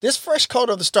This fresh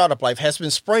coat of the startup life has been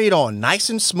sprayed on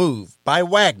nice and smooth by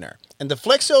Wagner and the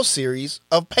Flexio series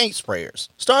of paint sprayers.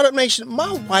 Startup Nation,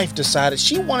 my wife decided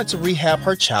she wanted to rehab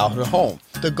her childhood home.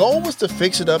 The goal was to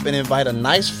fix it up and invite a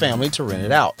nice family to rent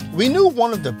it out. We knew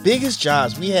one of the biggest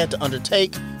jobs we had to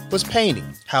undertake was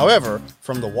painting. However,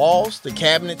 from the walls, the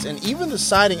cabinets, and even the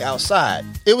siding outside,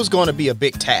 it was going to be a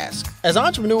big task. As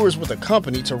entrepreneurs with a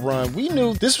company to run, we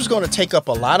knew this was going to take up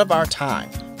a lot of our time,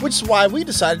 which is why we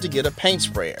decided to get a paint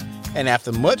sprayer. And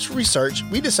after much research,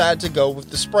 we decided to go with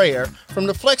the sprayer from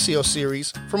the Flexio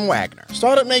series from Wagner.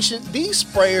 Startup Nation, these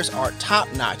sprayers are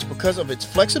top-notch because of its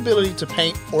flexibility to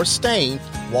paint or stain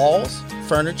walls,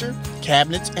 furniture,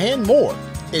 cabinets, and more.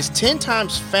 It's 10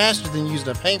 times faster than using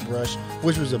a paintbrush,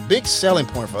 which was a big selling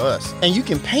point for us. And you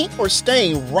can paint or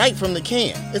stain right from the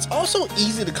can. It's also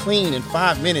easy to clean in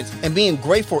 5 minutes, and being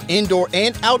great for indoor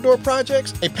and outdoor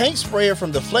projects, a paint sprayer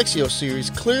from the Flexio series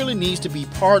clearly needs to be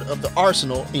part of the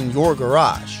arsenal in your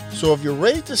garage. So if you're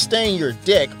ready to stain your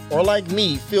deck, or like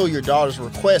me, fill your daughter's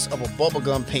request of a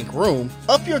bubblegum pink room,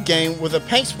 up your game with a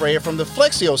paint sprayer from the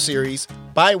Flexio series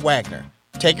by Wagner.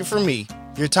 Take it from me,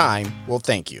 your time will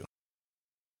thank you.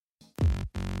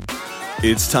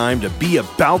 It's time to be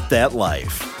about that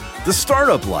life, the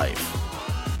startup life.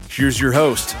 Here's your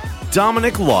host,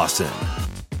 Dominic Lawson.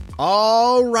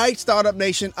 All right, Startup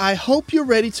Nation, I hope you're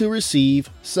ready to receive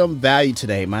some value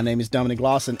today. My name is Dominic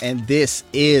Lawson, and this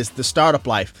is The Startup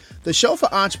Life, the show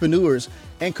for entrepreneurs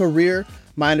and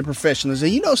career-minded professionals.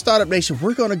 And you know, Startup Nation,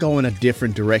 we're going to go in a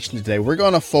different direction today. We're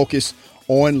going to focus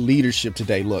on leadership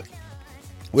today. Look,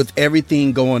 with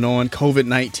everything going on,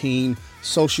 COVID-19,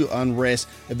 social unrest,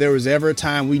 if there was ever a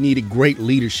time we needed great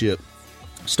leadership,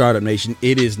 Startup Nation,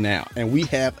 it is now. And we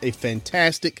have a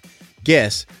fantastic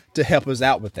guest to help us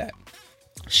out with that.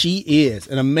 She is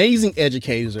an amazing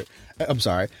educator.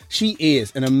 She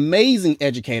is an amazing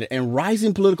educator and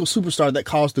rising political superstar that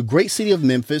calls the great city of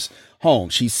Memphis home.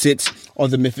 She sits on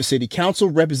the Memphis City Council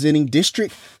representing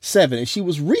District 7, and she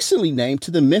was recently named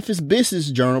to the Memphis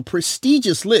Business Journal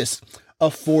prestigious list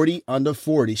of 40 under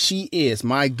 40. She is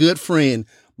my good friend,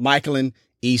 Michalyn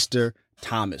Easter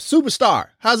Thomas. Superstar.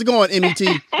 How's it going, MET?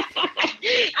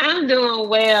 I'm doing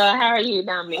well. How are you,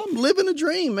 Dominic? I'm living a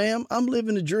dream, ma'am. I'm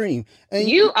living a dream. And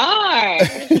you are.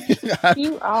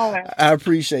 You are. I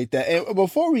appreciate that. And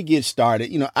before we get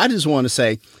started, I just want to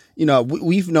say,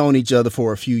 we've known each other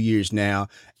for a few years now.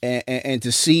 And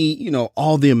to see,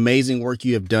 all the amazing work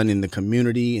you have done in the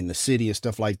community, in the city and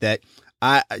stuff like that,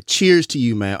 I cheers to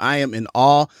you, man. I am in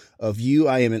awe of you.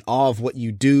 I am in awe of what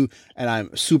you do. And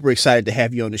I'm super excited to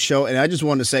have you on the show. And I just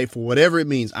want to say, for whatever it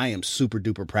means, I am super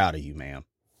duper proud of you, ma'am.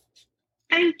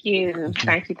 Thank you.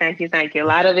 Thank you. A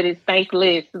lot of it is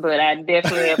thankless, but I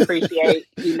definitely appreciate,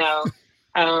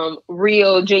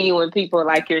 real, genuine people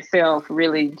like yourself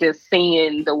really just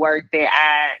seeing the work that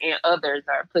I and others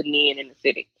are putting in the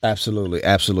city.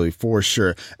 Absolutely, for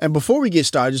sure. And before we get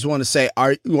started, I just want to say,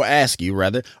 are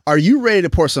you ready to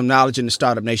pour some knowledge in the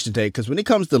Startup Nation today? Because when it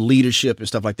comes to leadership and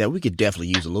stuff like that, we could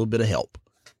definitely use a little bit of help.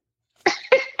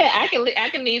 I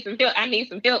can need some help. I need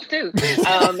some help too.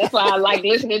 That's why I like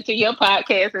listening to your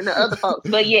podcast and the other folks.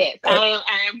 But yes, I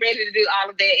am ready to do all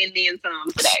of that and then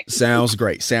some today. Sounds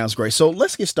great. So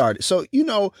let's get started. So,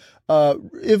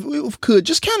 if we could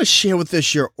just kind of share with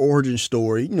us your origin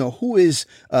story, who is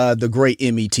the great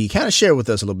MET? Kind of share with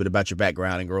us a little bit about your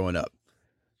background and growing up.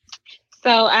 So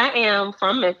I am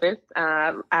from Memphis.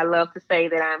 I love to say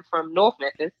that I'm from North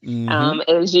Memphis. Mm-hmm.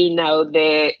 As you know,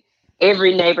 that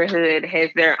every neighborhood has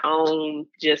their own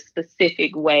just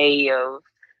specific way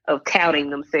of touting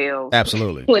themselves.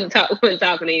 Absolutely. When talking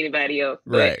to anybody else.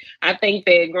 Right. But I think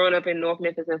that growing up in North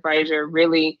Memphis and Fraser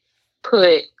really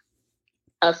put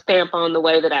a stamp on the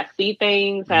way that I see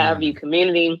things, how I view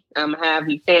community, how I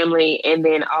view family, and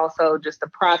then also just the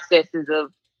processes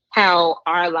of how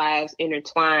our lives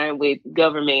intertwine with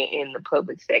government and the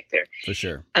public sector. For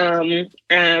sure.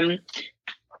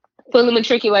 Fully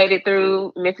matriculated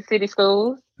through Memphis City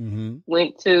Schools,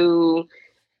 went to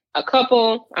a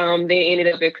couple, then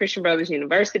ended up at Christian Brothers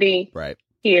University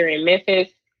here in Memphis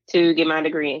to get my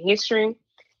degree in history,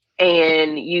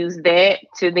 and used that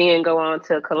to then go on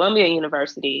to Columbia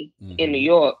University in New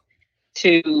York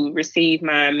to receive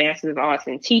my Master's of Arts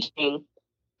in Teaching,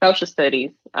 Social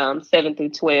Studies, 7 through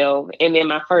 12. And then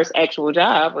my first actual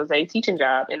job was a teaching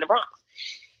job in the Bronx.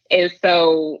 And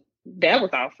so that was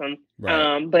awesome.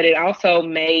 Right. But it also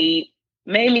made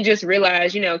me just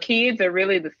realize, kids are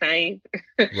really the same.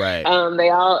 Right. They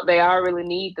all really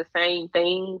need the same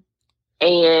thing.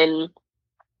 And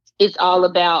it's all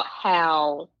about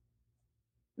how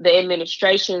the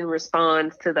administration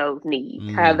responds to those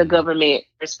needs, how the government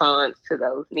responds to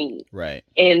those needs. Right.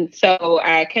 And so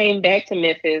I came back to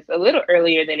Memphis a little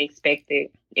earlier than expected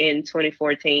in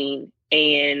 2014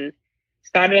 and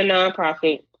started a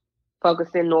nonprofit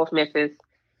focused in North Memphis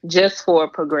just for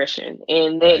progression.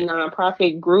 And that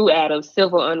nonprofit grew out of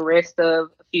civil unrest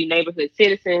of a few neighborhood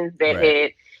citizens that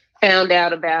had found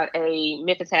out about a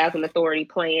Memphis Housing Authority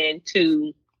plan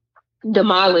to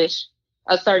demolish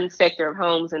a certain sector of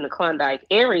homes in the Klondike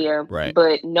area,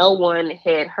 but no one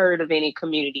had heard of any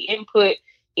community input,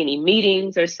 any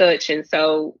meetings or such. And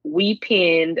so we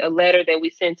penned a letter that we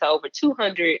sent to over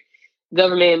 200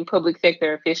 government and public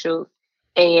sector officials.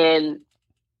 And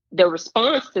the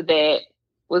response to that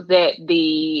was that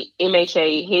the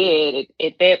MHA head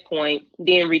at that point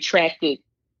then retracted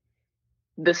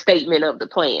the statement of the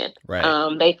plan.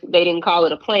 They didn't call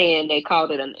it a plan, they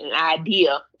called it an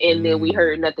idea, and then we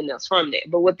heard nothing else from that.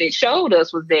 But what they showed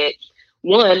us was that,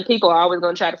 one, people are always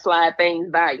going to try to slide things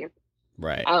by you,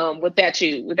 without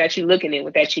you looking in,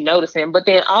 without you noticing. But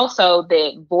then also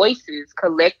that voices,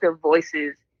 collective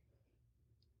voices,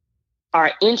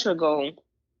 are integral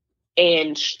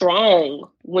and strong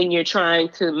when you're trying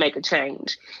to make a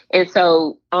change. And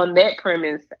so on that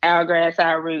premise, Our Grass,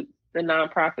 Our Roots, the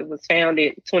nonprofit, was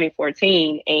founded in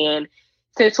 2014. And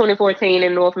since 2014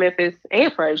 in North Memphis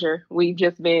and Fraser, we've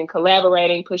just been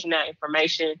collaborating, pushing out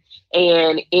information,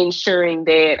 and ensuring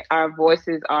that our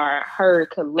voices are heard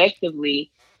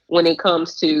collectively when it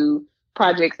comes to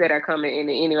projects that are coming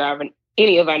into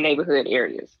any of our neighborhood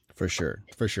areas. For sure.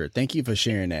 Thank you for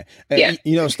sharing that.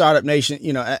 Startup Nation,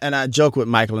 and I joke with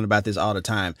Michalyn about this all the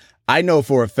time. I know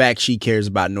for a fact she cares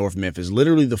about North Memphis.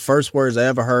 Literally the first words I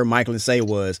ever heard Michalyn say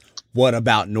was, "What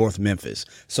about North Memphis?"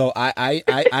 So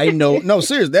I know, no,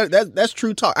 seriously, that's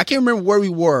true talk. I can't remember where we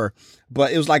were,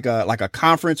 but it was like a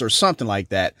conference or something like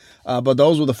that. But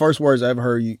those were the first words I ever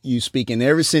heard you speak. And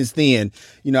ever since then,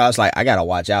 I was like, I got to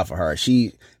watch out for her.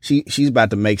 She's about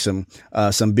to make some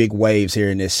big waves here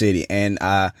in this city. And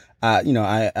I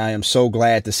am so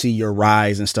glad to see your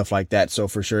rise and stuff like that. So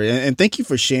for sure. And thank you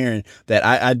for sharing that.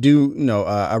 I do,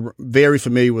 I'm very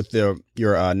familiar with your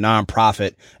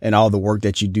nonprofit and all the work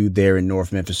that you do there in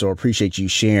North Memphis. So I appreciate you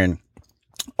sharing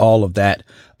all of that,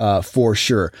 for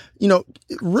sure.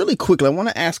 Really quickly, I want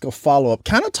to ask a follow-up,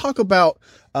 kind of talk about,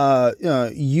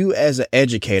 you as an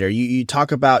educator. You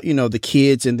talk about, the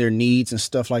kids and their needs and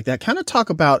stuff like that. Kind of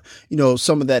talk about,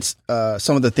 some of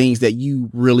the things that you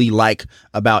really like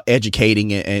about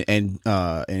educating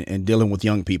and dealing with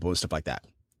young people and stuff like that.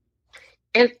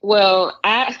 Well,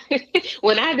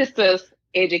 when I discuss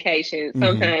education,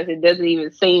 sometimes it doesn't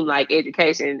even seem like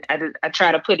education. I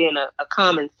try to put in a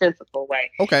common sensical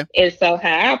way. Okay. And so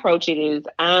how I approach it is,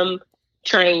 I'm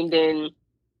trained in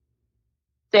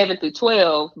 7 through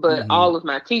 12, but all of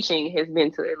my teaching has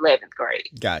been to 11th grade.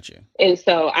 Gotcha. And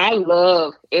so I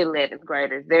love 11th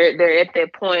graders. They're at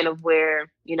that point of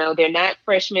where, they're not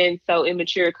freshmen, so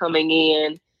immature coming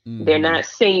in. They're not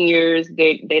seniors.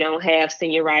 They don't have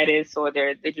senioritis, or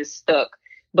they're just stuck.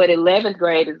 But 11th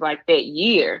grade is like that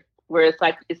year where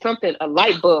it's something, a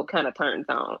light bulb kind of turns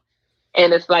on.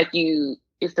 And it's like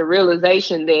it's the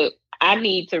realization that I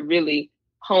need to really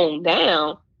hone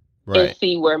down and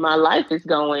see where my life is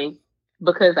going,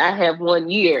 because I have 1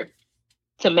 year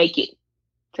to make it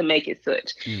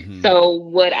such. So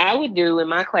what I would do in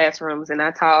my classrooms, and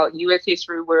I taught U.S.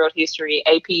 history, world history,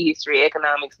 AP history,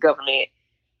 economics, government,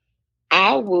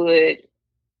 I would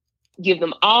give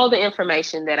them all the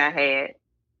information that I had,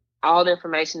 all the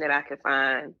information that I could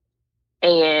find,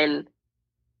 and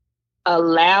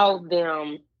allow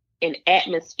them an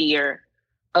atmosphere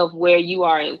of where you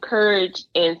are encouraged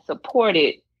and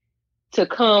supported to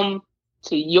come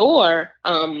to your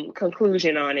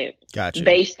conclusion on it. Gotcha.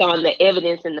 Based on the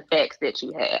evidence and the facts that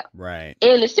you have. Right.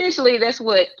 And essentially that's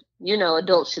what,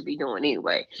 adults should be doing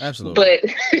anyway. Absolutely. But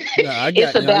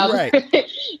it's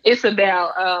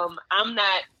about I'm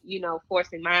not,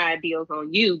 forcing my ideals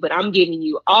on you, but I'm giving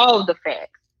you all the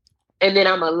facts. And then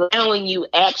I'm allowing you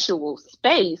actual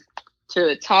space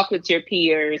to talk with your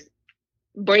peers,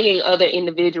 bringing other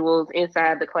individuals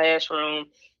inside the classroom,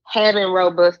 having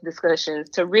robust discussions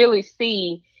to really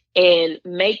see and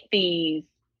make these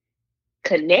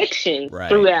connections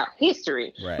throughout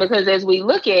history. Because as we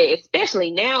look at,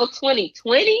 especially now,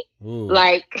 2020,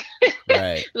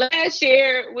 last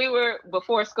year we were,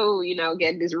 before school,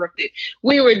 getting disrupted,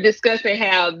 we were discussing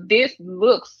how this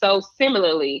looks so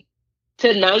similarly to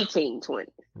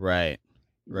 1920. Right.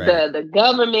 The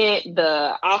government,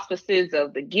 the auspices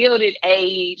of the Gilded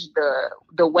Age,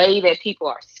 the way that people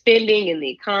are spending in the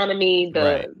economy,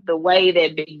 the way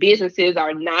that big businesses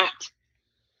are not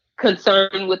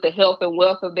concerned with the health and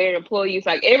wealth of their employees.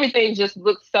 Like everything just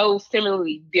looks so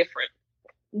similarly different.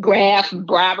 Graft,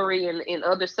 bribery, and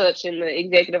other such in the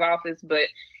executive office, but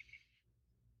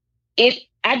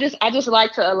I just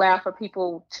like to allow for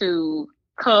people to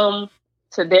come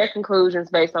to their conclusions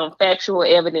based on factual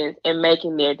evidence and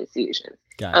making their decisions.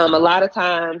 Gotcha. A lot of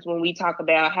times when we talk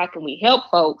about how can we help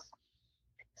folks,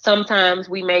 sometimes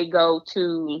we may go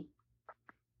to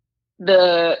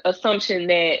the assumption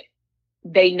that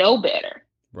they know better.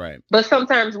 Right. But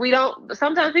sometimes we don't.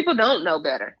 Sometimes people don't know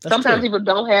better. That's sometimes true. People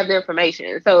don't have the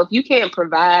information. So if you can't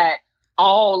provide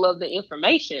all of the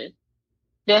information,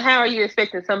 then how are you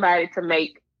expecting somebody to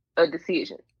make a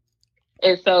decision?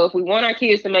 And so if we want our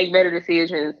kids to make better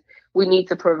decisions, we need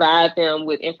to provide them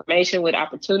with information, with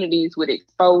opportunities, with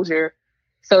exposure,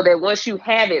 so that once you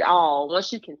have it all,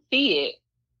 once you can see it,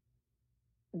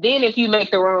 then if you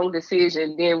make the wrong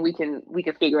decision, then we can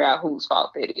figure out whose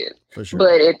fault it is. For sure.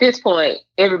 But at this point,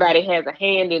 everybody has a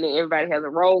hand in it. Everybody has a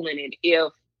role in it.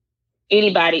 If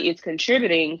anybody is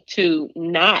contributing to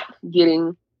not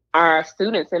getting our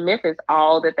students in Memphis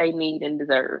all that they need and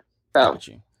deserve. So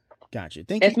Gotcha.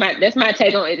 Thank you. That's my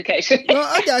take on education. No,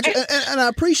 I got you. And I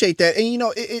appreciate that. And,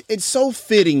 it's so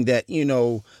fitting that,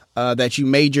 that you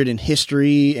majored in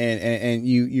history and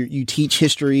you teach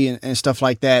history and stuff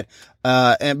like that.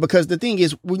 And because the thing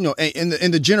is,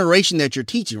 in the generation that you're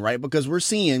teaching, right? Because we're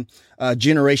seeing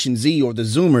Generation Z, or the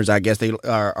Zoomers, I guess they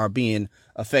are being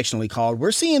affectionately called.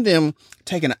 We're seeing them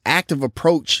take an active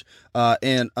approach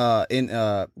in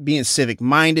being civic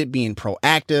minded, being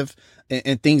proactive,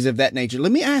 and things of that nature.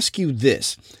 Let me ask you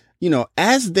this,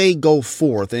 as they go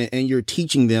forth and you're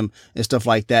teaching them and stuff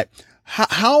like that,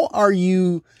 how are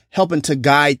you helping to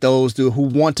guide those who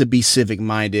want to be civic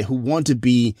minded, who want to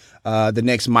be the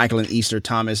next Michalyn Easter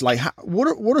Thomas? Like, what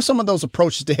are some of those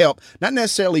approaches to help not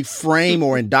necessarily frame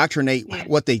or indoctrinate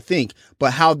what they think,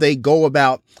 but how they go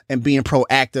about and being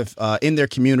proactive in their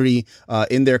community,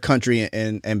 in their country,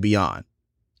 and beyond?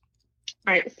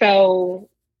 All right. So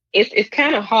it's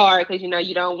kind of hard because,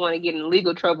 you don't want to get in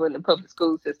legal trouble in the public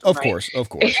school system. Of course. And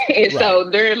right. So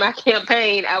during my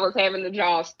campaign, I was having to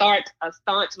draw a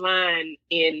staunch line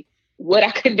in what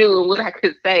I could do and what I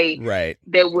could say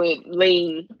that would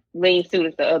lean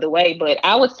students the other way. But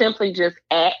I would simply just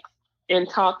ask and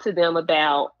talk to them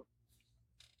about,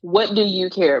 what do you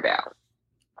care about?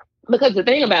 Because the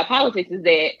thing about politics is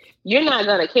that you're not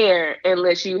going to care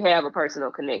unless you have a personal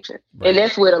connection. Right. And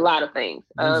that's with a lot of things.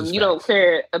 You don't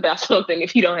care about something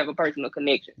if you don't have a personal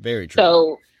connection. Very true.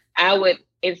 So I would,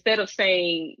 instead of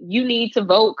saying you need to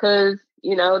vote because,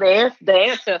 the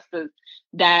ancestors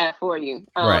died for you.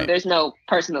 There's no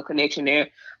personal connection there.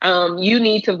 You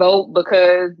need to vote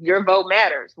because your vote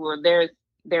matters. Well,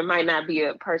 there might not be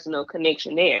a personal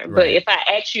connection there. Right. But if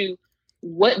I ask you,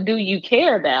 what do you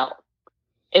care about?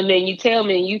 And then you tell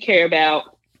me you care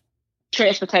about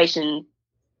transportation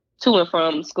to and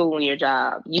from school and your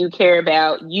job. You care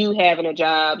about you having a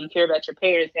job. You care about your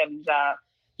parents having a job.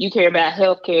 You care about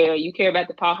healthcare. You care about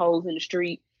the potholes in the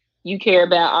street. You care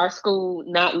about our school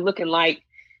not looking like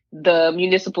the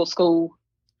municipal school.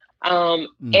 And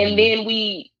then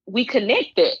we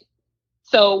connect it.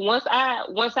 So once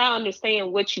I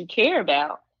understand what you care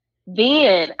about,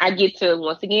 then I get to,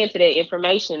 once again, to that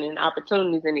information and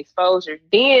opportunities and exposure.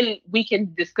 Then we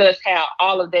can discuss how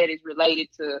all of that is related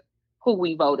to who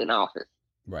we vote in office.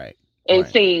 Right. And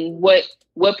seeing what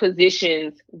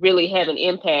positions really have an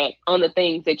impact on the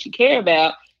things that you care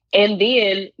about. And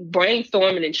then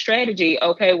brainstorming and strategy.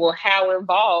 Okay, well, how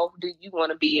involved do you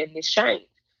want to be in this change?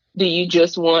 Do you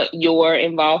just want your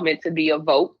involvement to be a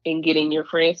vote and getting your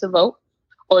friends to vote?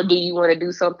 Or do you want to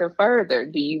do something further?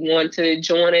 Do you want to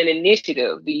join an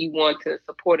initiative? Do you want to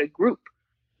support a group?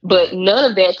 But none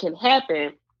of that can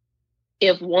happen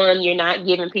if, one, you're not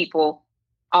giving people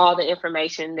all the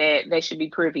information that they should be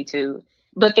privy to,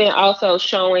 but then also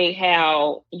showing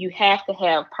how you have to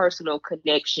have personal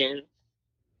connection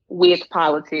with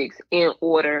politics in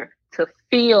order to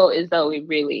feel as though it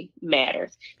really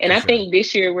matters. And I think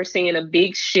this year we're seeing a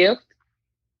big shift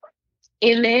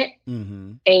in that.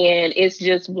 And it's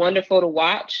just wonderful to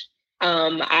watch.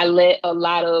 I let a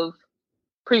lot of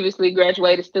previously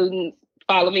graduated students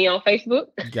follow me on Facebook.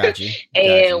 Gotcha.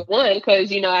 And one,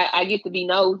 because I get to be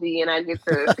nosy and I get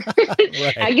to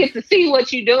I get to see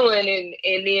what you're doing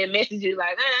and then message you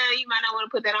like, you might not want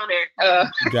to put that on there.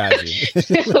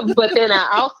 Gotcha. But then I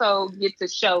also get to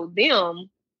show them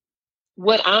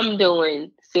what I'm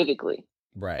doing civically,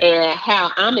 and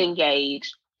how I'm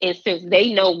engaged. And since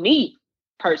they know me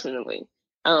personally,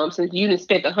 since you done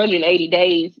spent 180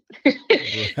 days,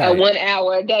 right. 1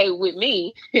 hour a day with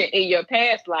me in your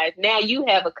past life, now you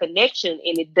have a connection,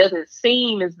 and it doesn't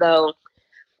seem as though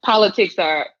politics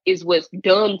is what's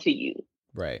done to you.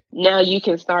 Right. Now you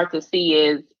can start to see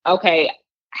is, okay,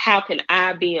 how can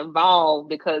I be involved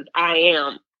because I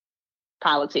am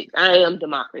politics. I am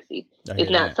democracy.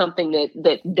 It's not something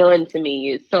that's done to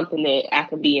me. It's something that I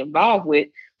can be involved with.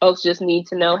 Folks just need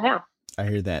to know how. I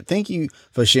hear that. Thank you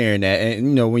for sharing that.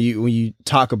 And, when you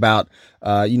talk about,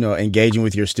 engaging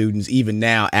with your students, even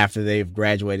now after they've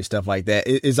graduated, stuff like that,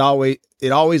 it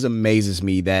always amazes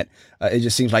me that it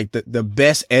just seems like the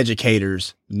best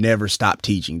educators never stop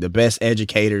teaching. The best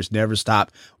educators never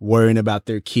stop worrying about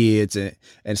their kids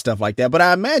and stuff like that. But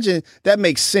I imagine that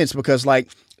makes sense because like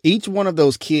each one of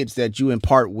those kids that you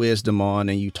impart wisdom on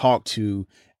and you talk to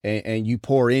and you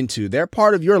pour into, they're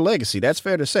part of your legacy. That's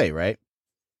fair to say, right?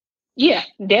 Yeah,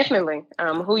 definitely.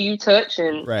 Who you touch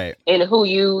and who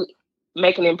you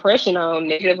make an impression on,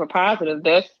 negative or positive,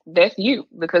 that's you,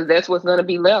 because that's what's going to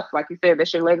be left. Like you said,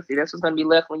 that's your legacy. That's what's going to be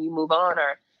left when you move on,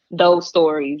 or those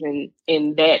stories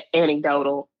and that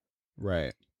anecdotal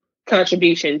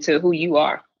contribution to who you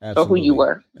are. Absolutely. Or who you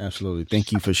were. Absolutely.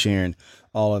 Thank you for sharing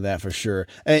all of that for sure.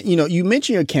 And, you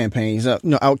mentioned your campaigns. I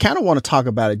kind of want to talk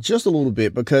about it just a little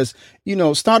bit because,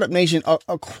 Startup Nation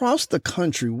across the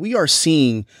country, we are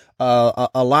seeing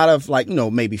a lot of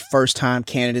maybe first time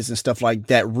candidates and stuff like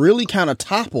that really kind of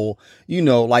topple,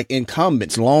 like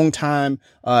incumbents, long time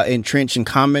entrenched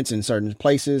incumbents in certain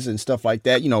places and stuff like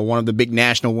that. One of the big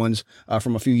national ones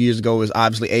from a few years ago is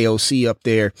obviously AOC up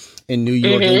there in New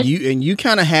York. Mm-hmm. And you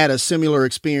kind of had a similar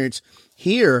experience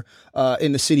here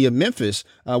in the city of Memphis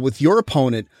with your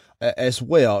opponent as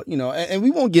well, and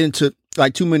we won't get into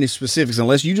like too many specifics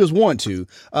unless you just want to.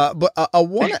 But I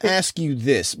want to ask you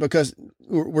this, because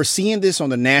we're seeing this on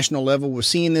the national level. We're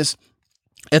seeing this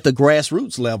at the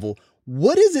grassroots level.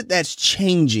 What is it that's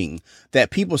changing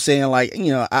that people saying like,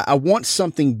 I want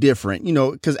something different,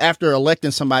 because after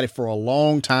electing somebody for a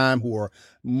long time who are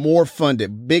more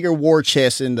funded, bigger war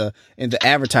chests in the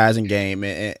advertising game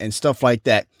and stuff like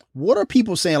that, what are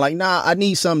people saying? Like, nah, I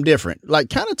need something different. Like,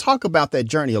 kind of talk about that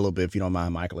journey a little bit, if you don't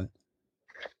mind, Michalyn.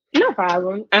 No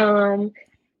problem.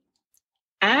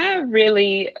 I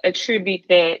really attribute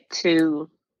that to,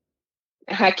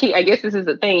 I guess this is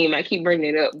a theme, I keep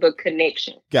bringing it up, but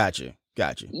connection. Gotcha.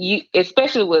 You,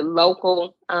 especially with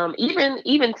local,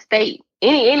 even state,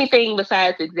 anything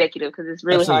besides executive, because it's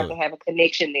really hard to have a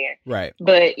connection there. Right.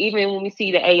 But even when we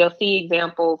see the AOC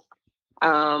examples,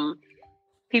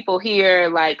 people here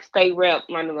like State Rep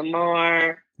Ronald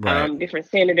Lamar, different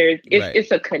senators,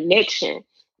 it's a connection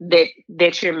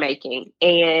that you're making,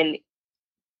 and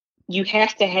you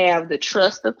have to have the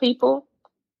trust of people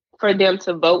for them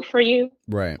to vote for you.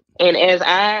 Right. And as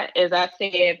I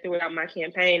said throughout my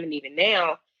campaign and even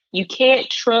now, you can't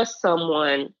trust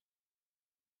someone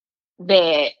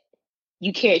that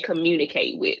you can't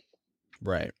communicate with.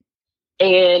 Right.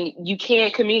 And you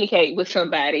can't communicate with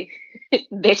somebody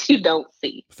that you don't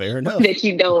see. Fair enough. That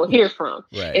you don't hear from.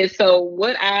 Right. And so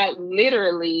what I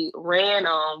literally ran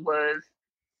on was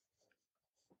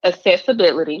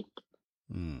accessibility,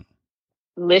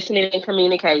 listening and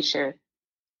communication,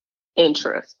 and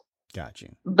trust. Got you.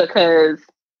 Because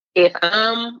if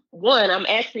I'm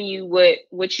asking you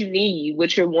what you need,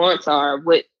 what your wants are,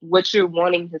 what you're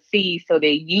wanting to see so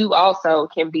that you also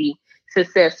can be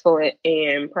successful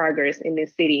and progress in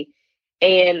this city.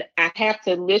 And I have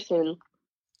to listen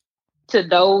to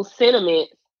those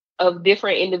sentiments of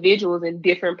different individuals in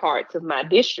different parts of my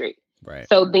district. Right.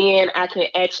 So then I can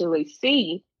actually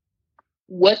see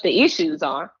what the issues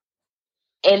are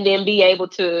and then be able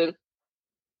to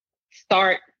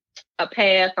start a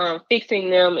path on fixing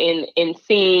them and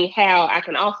seeing how I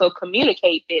can also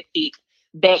communicate that fix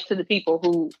back to the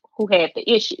people who had the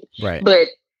issue. Right. But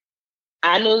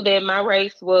I knew that my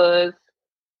race was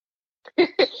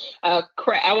I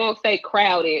won't say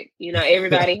crowded.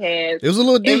 Everybody has it was a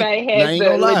little deep. Everybody has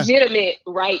the legitimate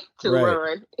right to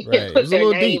run. Right. Put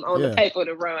their name on the paper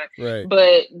to run. Right.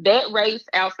 But that race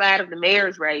outside of the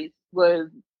mayor's race was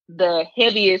the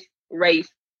heaviest race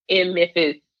in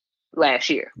Memphis last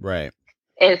year. Right.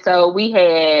 And so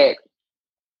did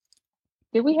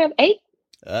we have 8?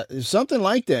 Something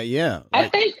like that, yeah. I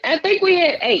think we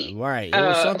had 8. Right, it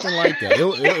was something like that.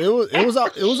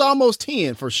 It was almost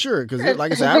 10 for sure. Because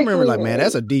like I said, I remember like, man,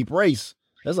 that's a deep race.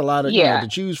 There's a lot of to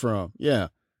choose from. Yeah.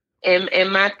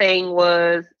 And my thing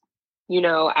was,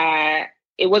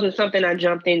 it wasn't something I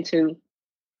jumped into.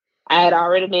 I had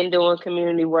already been doing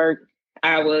community work.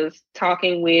 I was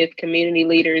talking with community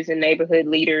leaders and neighborhood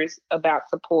leaders about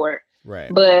support.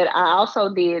 Right. But I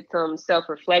also did some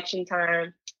self-reflection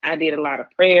time. I did a lot of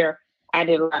prayer. I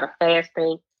did a lot of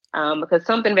fasting. Because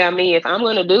something about me, if I'm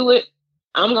going to do it,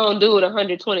 I'm going to do it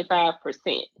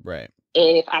 125%. Right.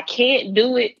 And if I can't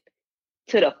do it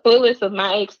to the fullest of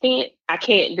my extent, I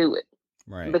can't do it.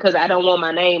 Right. Because I don't want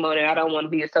my name on it. I don't want to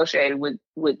be associated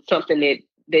with something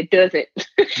that doesn't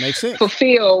make sense,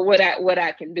 fulfill what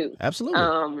I can do. Absolutely.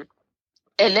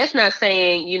 And that's not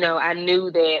saying, I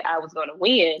knew that I was going to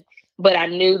win, but I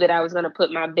knew that I was going to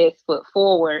put my best foot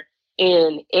forward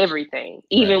in everything,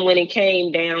 even when it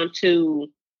came down to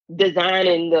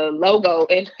designing the logo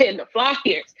and the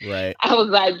flyers. Right. I was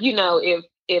like,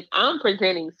 if I'm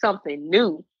presenting something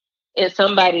new and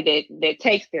somebody that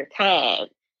takes their time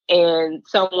and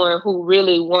someone who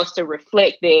really wants to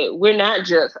reflect that we're not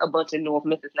just a bunch of North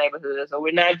Memphis neighborhoods, or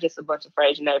we're not just a bunch of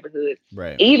Fraser neighborhoods.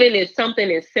 Right. Even if something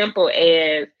as simple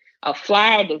as a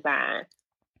flyer design,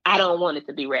 I don't want it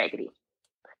to be raggedy.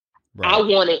 Right. I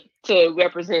want it to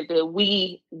represent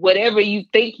that whatever you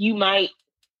think you might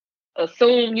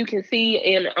assume you can see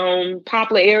in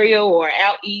Poplar area or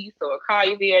out east or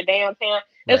Collierville or downtown,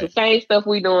 that's the same stuff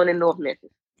we doing in North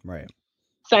Memphis. Right.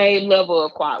 Same level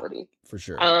of quality. For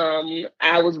sure.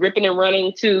 I was ripping and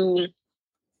running to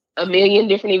a million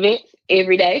different events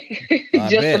every day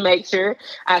just to make sure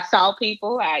I saw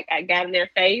people. I got in their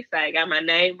face. I got my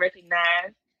name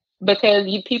recognized, because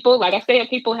people, like I said,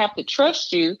 people have to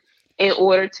trust you in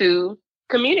order to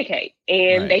communicate,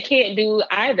 and they can't do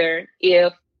either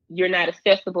if you're not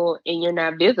accessible and you're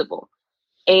not visible.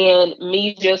 And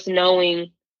me just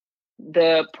knowing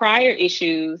the prior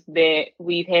issues that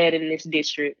we've had in this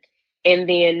district, and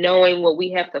then knowing what we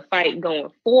have to fight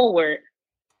going forward,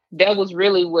 that was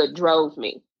really what drove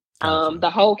me. Gotcha.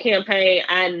 The whole campaign,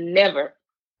 I never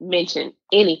mentioned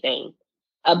anything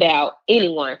about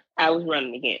anyone I was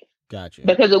running against. Gotcha.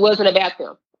 Because it wasn't about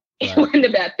them. Right. It wasn't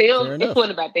about them. It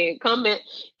wasn't about the incumbent.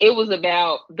 It was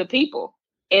about the people.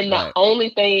 And the only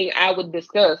thing I would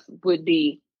discuss would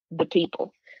be the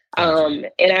people.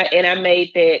 And I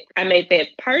made that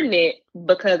pertinent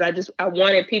because I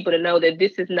wanted people to know that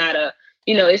this is not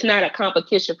it's not a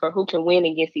competition for who can win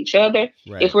against each other.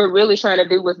 Right. If we're really trying to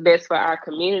do what's best for our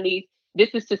communities, this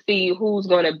is to see who's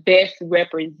going to best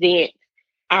represent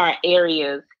our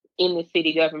areas in the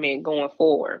city government going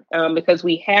forward. Because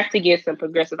we have to get some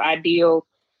progressive ideals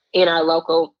in our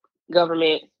local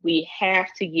government. We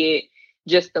have to get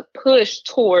just the push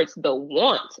towards the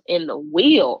want and the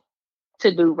will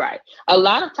to do right. A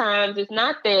lot of times it's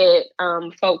not that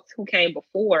folks who came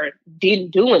before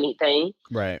didn't do anything.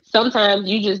 Right. Sometimes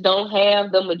you just don't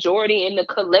have the majority and the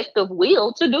collective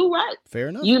will to do right. Fair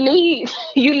enough. You need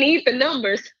the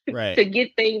numbers to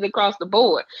get things across the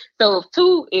board. So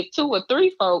if two or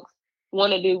three folks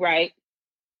want to do right,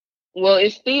 well,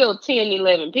 it's still 10,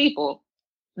 11 people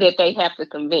that they have to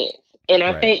convince. And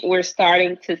I think we're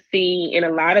starting to see in a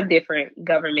lot of different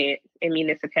governments and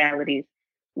municipalities,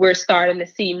 we're starting to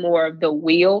see more of the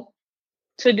will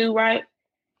to do right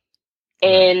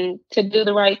and to do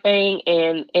the right thing.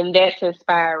 And that's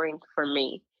inspiring for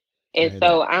me. And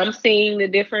so I'm seeing the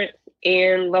difference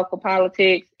in local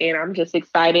politics, and I'm just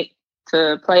excited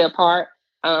to play a part.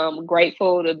 I'm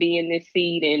grateful to be in this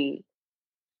seat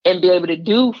and be able to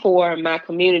do for my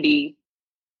community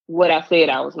what I said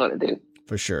I was going to do.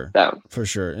 For sure. So. For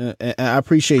sure. And I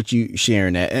appreciate you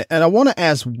sharing that. And I want to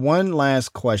ask one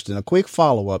last question, a quick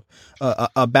follow-up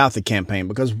about the campaign,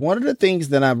 because one of the things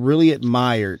that I really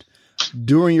admired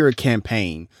during your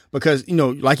campaign, because,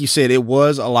 like you said, it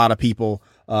was a lot of people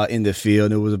in the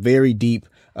field. It was a very deep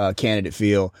candidate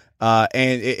field.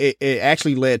 And it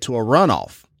actually led to a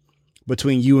runoff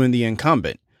between you and the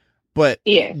incumbent. But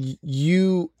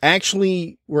you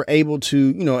actually were able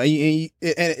to,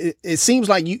 it seems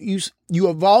like you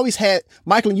have always had,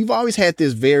 Michalyn, you've always had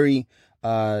this very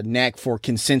knack for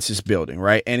consensus building,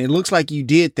 right? And it looks like you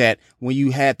did that when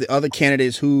you had the other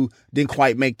candidates who didn't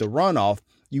quite make the runoff.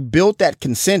 You built that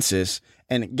consensus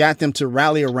and got them to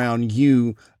rally around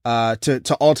you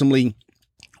to ultimately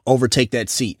overtake that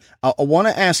seat. I want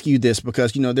to ask you this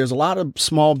because, there's a lot of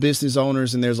small business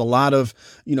owners and there's a lot of,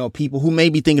 people who may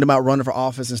be thinking about running for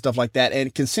office and stuff like that.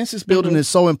 And consensus building is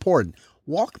so important.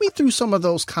 Walk me through some of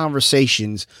those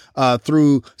conversations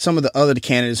through some of the other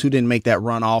candidates who didn't make that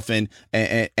runoff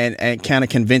and kind of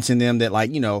convincing them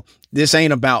that, this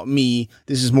ain't about me.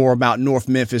 This is more about North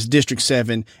Memphis, District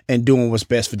 7, and doing what's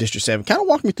best for District 7. Kind of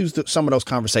walk me through some of those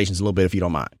conversations a little bit, if you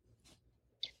don't mind.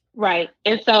 Right.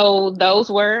 And so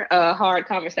those were hard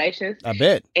conversations. I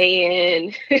bet.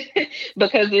 And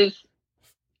because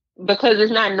because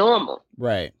it's not normal.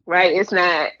 Right. It's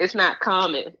not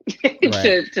common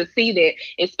to see that,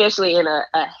 especially in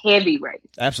a heavy race.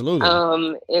 Absolutely.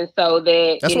 And so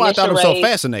that's why I thought it was so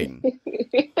fascinating.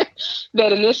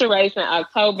 That initial race in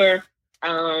October,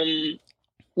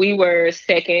 we were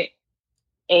second,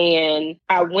 and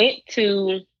I went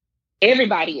to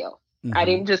everybody else. Mm-hmm. I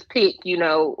didn't just pick,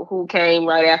 who came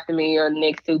right after me or the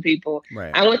next two people.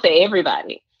 Right. I went to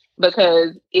everybody,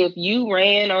 because if you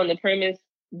ran on the premise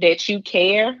that you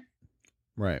care,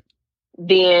 right,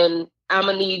 then I'm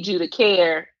gonna need you to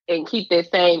care and keep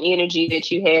that same energy that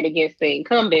you had against the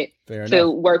incumbent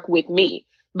work with me.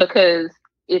 Because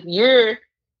if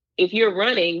you're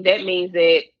running, that means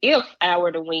that if I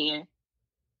were to win,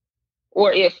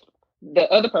 or if the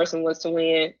other person was to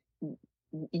win,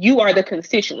 you are the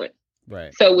constituent.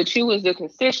 Right. So with you as the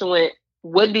constituent,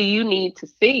 what do you need to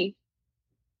see?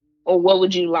 Or what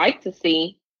would you like to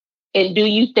see? And do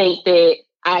you think that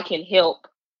I can help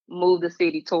move the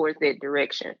city towards that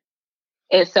direction?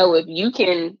 And so if you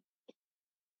can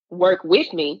work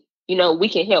with me, we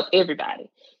can help everybody.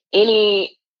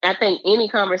 I think any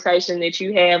conversation that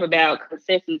you have about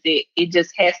consensus, it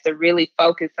just has to really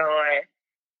focus on,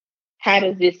 how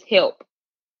does this help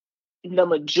the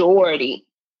majority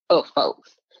of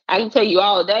folks? I can tell you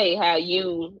all day how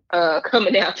you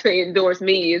coming out to endorse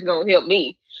me is going to help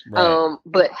me. Right.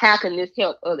 But how can this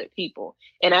help other people?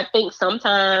 And I think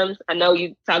sometimes, I know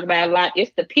you talk about it a lot,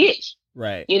 it's the pitch.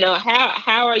 Right.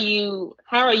 How are you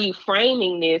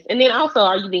framing this? And then also,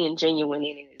 are you being genuine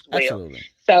in it as well? Absolutely.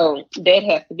 So that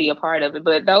has to be a part of it.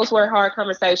 But those were hard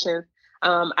conversations.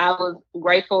 I was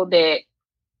grateful that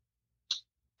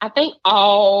I think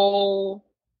all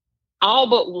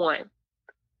but one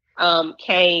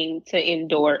came to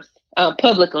endorse,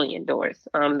 publicly endorse.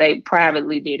 They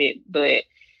privately did it, but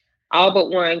all but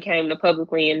one came to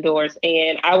publicly endorse.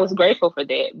 And I was grateful for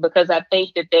that, because I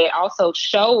think that also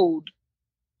showed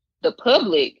the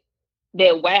public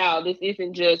that, wow, this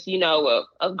isn't just,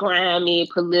 a grimy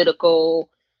political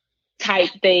type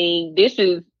thing. This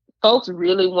is, folks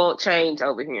really want change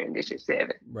over here in District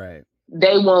 7. Right.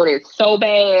 They want it so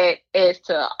bad as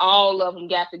to all of them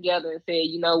got together and said,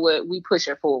 you know what, we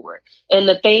pushing forward. And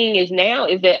the thing is now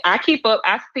is that I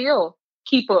still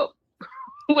keep up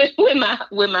with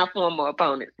my former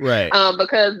opponents. Right.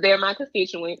 Because they're my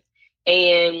constituents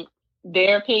and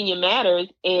their opinion matters,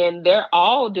 and they're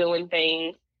all doing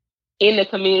things in the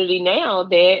community now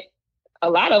that a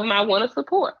lot of them I want to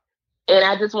support. And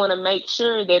I just want to make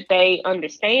sure that they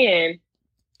understand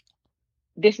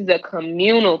this is a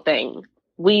communal thing.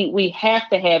 We have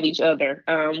to have each other.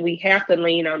 We have to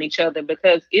lean on each other,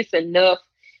 because it's enough.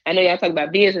 I know y'all talk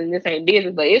about business, and this ain't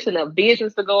business, but it's enough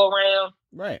business to go around.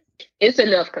 Right. It's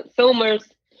enough consumers.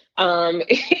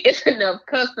 It's enough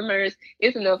customers.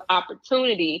 It's enough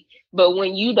opportunity. But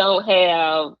when you don't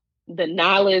have the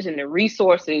knowledge and the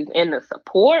resources and the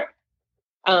support,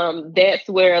 that's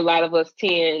where a lot of us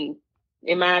tend,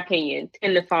 in my opinion,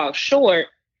 to fall short.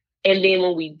 And then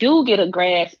when we do get a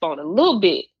grasp on a little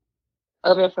bit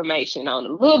of information, on a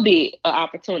little bit of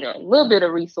opportunity, on a little bit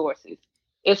of resources,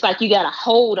 it's like you got to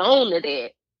hold on to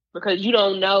that, because you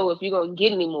don't know if you're going to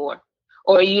get any more,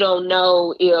 or you don't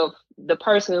know if the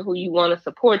person who you want to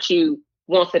support you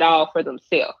wants it all for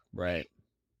themselves. Right.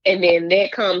 And then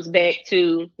that comes back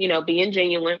to, being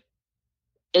genuine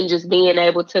and just being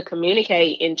able to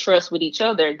communicate and trust with each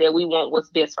other that we want what's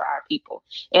best for our people.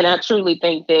 And I truly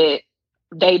think that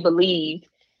they believe,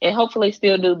 and hopefully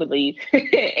still do believe, and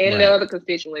right. The other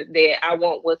constituents, that I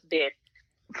want what's best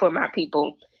for my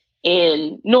people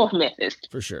in North Memphis.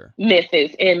 For sure.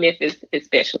 Memphis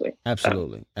especially.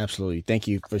 Absolutely. So. Absolutely. Thank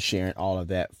you for sharing all of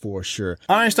that, for sure.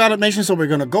 All right, Startup Nation, so we're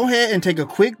going to go ahead and take a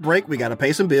quick break. We got to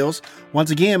pay some bills.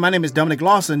 Once again, my name is Dominic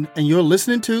Lawson, and you're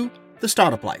listening to The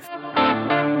Startup Life.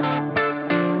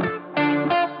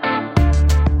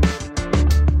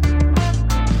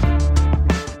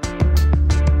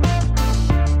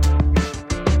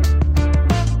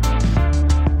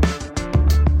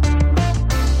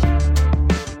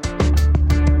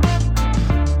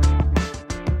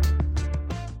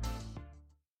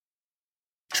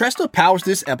 Tresta powers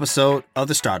this episode of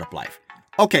The Startup Life.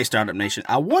 Okay, Startup Nation,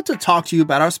 I want to talk to you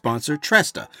about our sponsor,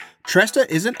 Tresta. Tresta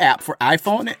is an app for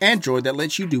iPhone and Android that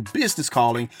lets you do business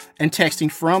calling and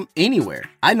texting from anywhere.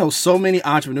 I know so many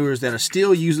entrepreneurs that are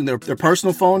still using their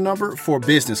personal phone number for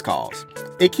business calls.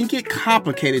 It can get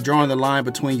complicated drawing the line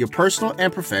between your personal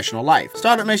and professional life.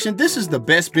 Startup Nation, this is the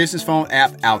best business phone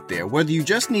app out there. Whether you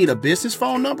just need a business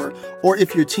phone number or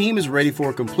if your team is ready for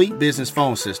a complete business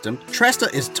phone system,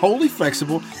 Tresta is totally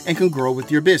flexible and can grow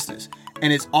with your business.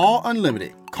 And it's all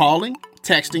unlimited. Calling,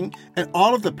 texting, and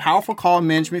all of the powerful call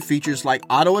management features like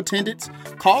auto attendance,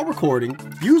 call recording,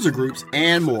 user groups,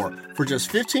 and more for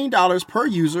just $15 per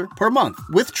user per month.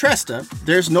 With Tresta,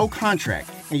 there's no contract,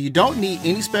 and you don't need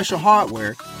any special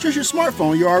hardware, just your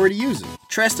smartphone you're already using.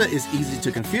 Tresta is easy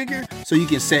to configure, so you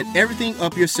can set everything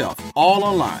up yourself, all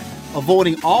online,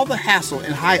 avoiding all the hassle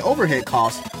and high overhead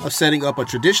costs of setting up a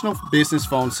traditional business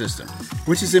phone system,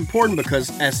 which is important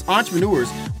because as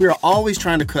entrepreneurs, we are always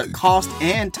trying to cut cost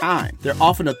and time. They're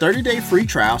offering a 30-day free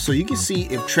trial so you can see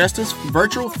if Tresta's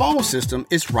virtual phone system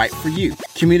is right for you.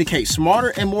 Communicate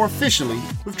smarter and more efficiently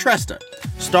with Tresta.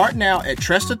 Start now at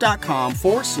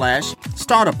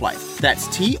Tresta.com/startuplife. That's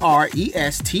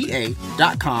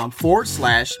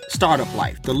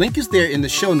TRESTA.com/startuplife. The link is there in the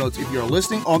show notes if you're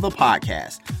listening on the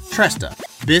podcast. Tresta,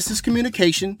 business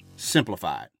communication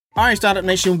simplified. All right, Startup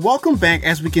Nation, welcome back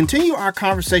as we continue our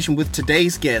conversation with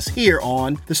today's guest here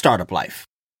on The Startup Life.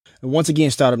 And once again,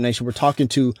 Startup Nation, we're talking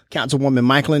to Councilwoman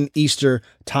Michalyn Easter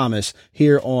Thomas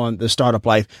here on The Startup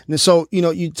Life. And so,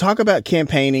 you talk about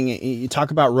campaigning and you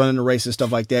talk about running a race and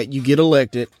stuff like that. You get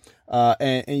elected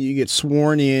and you get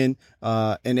sworn in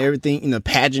and everything,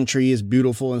 pageantry is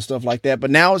beautiful and stuff like that. But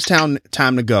now it's time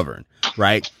to govern,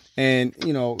 right? And,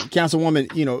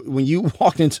 Councilwoman, when you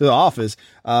walked into the office,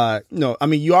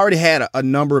 you already had a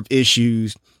number of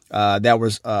issues that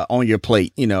was on your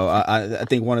plate. I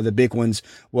think one of the big ones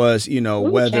was,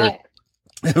 whether.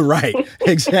 Right.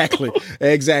 Exactly.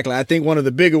 I think one of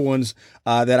the bigger ones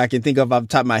that I can think of off the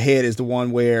top of my head is the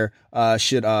one where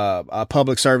should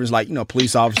public servants like,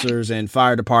 police officers and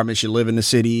fire departments should live in the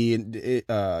city and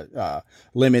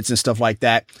limits and stuff like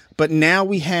that. But now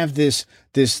we have this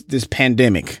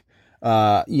pandemic,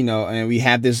 and we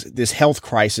have this health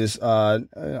crisis,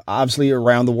 obviously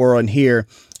around the world and here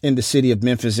in the city of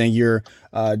Memphis, and you're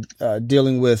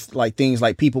dealing with like things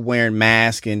like people wearing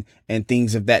masks and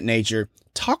things of that nature.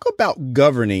 Talk about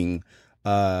governing,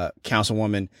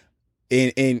 Councilwoman,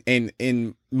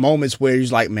 in moments where you're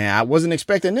like, man, I wasn't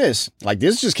expecting this. Like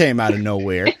this just came out of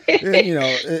nowhere.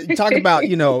 Talk about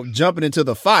jumping into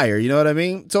the fire. You know what I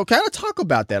mean? So kind of talk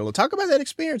about that a little. Talk about that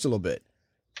experience a little bit.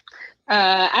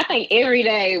 I think every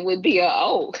day would be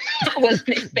I wasn't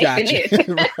expecting this.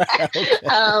 Right, okay.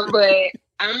 But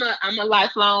I'm a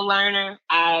lifelong learner.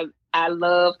 I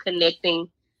love connecting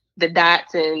the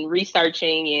dots and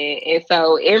researching and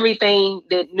so everything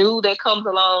that comes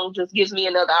along just gives me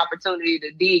another opportunity to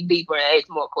dig deeper and ask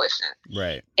more questions.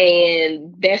 Right.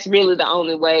 And that's really the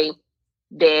only way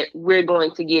that we're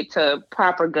going to get to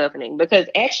proper governing, because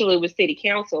actually with city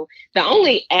council, the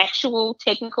only actual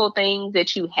technical things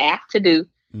that you have to do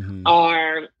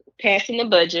are passing the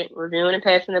budget, reviewing and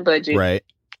passing the budget. Right.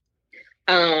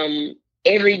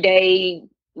 Everyday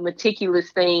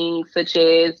meticulous things such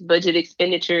as budget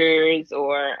expenditures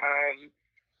or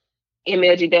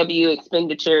MLGW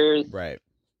expenditures. Right.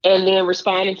 And then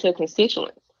responding to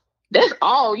constituents. That's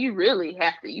all you really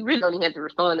have to. You really don't even have to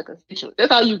respond to constituents. That's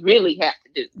all you really have to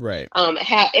do. Right.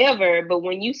 However, but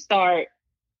when you start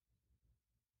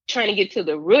trying to get to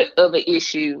the root of an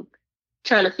issue,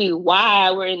 trying to see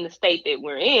why we're in the state that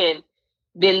we're in,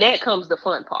 then that comes the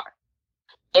fun part.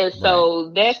 And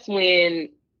so that's when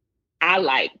I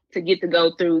like to get to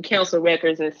go through council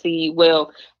records and see,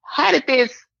 well, how did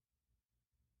this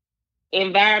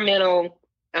environmental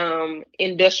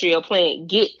industrial plant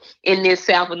get in this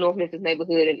South of North Memphis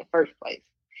neighborhood in the first place?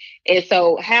 And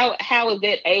so how is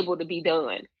that able to be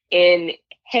done? And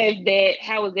how has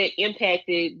that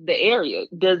impacted the area?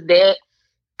 Does that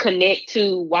connect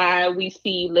to why we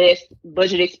see less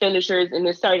budget expenditures in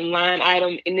this certain line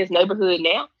item in this neighborhood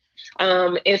now?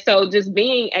 And so just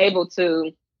being able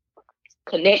to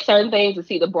connect certain things to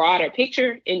see the broader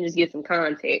picture and just get some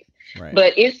context. Right.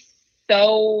 But it's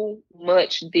so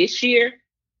much this year,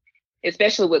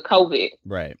 especially with COVID.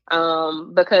 Right.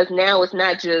 Because now it's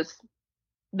not just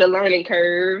the learning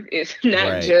curve. It's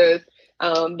not just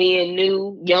being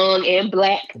new, young, and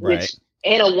Black,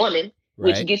 and a woman,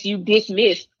 which gets you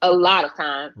dismissed a lot of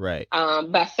times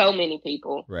by so many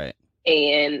people. Right.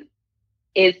 And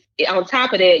it's on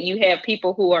top of that, you have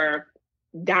people who are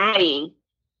dying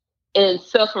and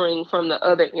suffering from the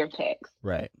other impacts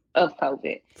of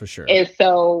COVID. For sure. And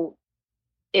so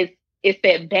it's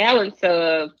that balance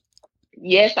of,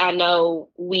 yes, I know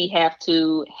we have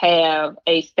to have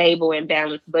a stable and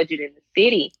balanced budget in the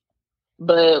city,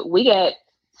 but we got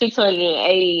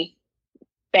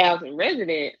 680,000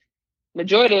 residents,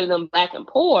 majority of them Black and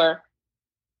poor,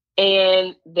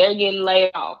 and they're getting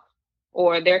laid off,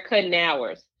 or they're cutting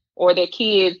hours, or their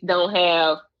kids don't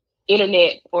have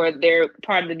internet, or they're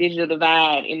part of the digital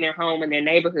divide in their home and their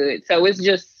neighborhood. So it's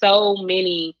just so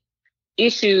many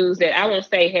issues that I won't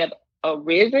say have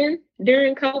arisen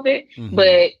during COVID,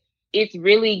 but it's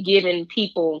really given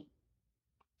people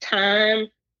time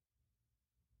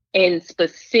and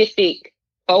specific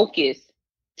focus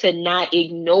to not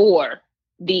ignore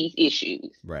these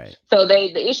issues. Right. So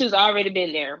the issues already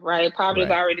been there, right?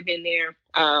 Poverty's already been there.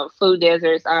 Food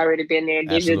deserts already been there.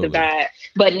 Digital divide.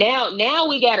 But now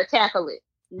we got to tackle it.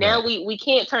 Now we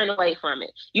can't turn away from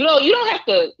it. You don't have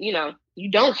to,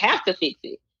 you don't have to fix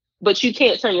it, but you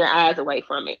can't turn your eyes away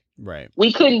from it. Right.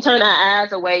 We couldn't turn our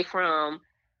eyes away from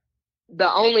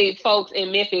the only folks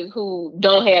in Memphis who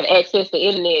don't have access to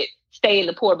internet stay in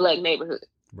the poor Black neighborhood.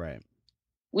 Right.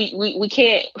 We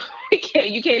can't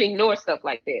you can't ignore stuff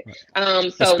like that.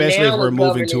 So especially now if we're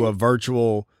moving to a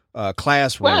virtual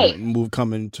classroom,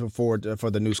 coming forward for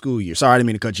the new school year. Sorry, I didn't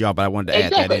mean to cut you off, but I wanted to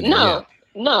add that in.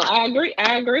 No, I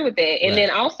agree with that. And then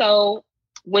also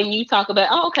when you talk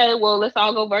about, okay, well, let's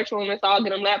all go virtual and let's all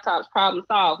get them laptops, problem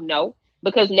solved. No,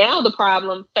 because now the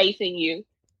problem facing you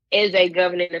as a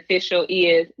governing official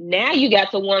is now you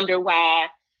got to wonder why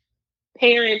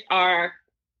parents are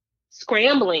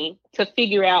scrambling to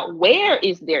figure out where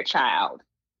is their child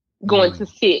going to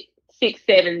sit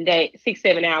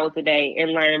 6-7 hours a day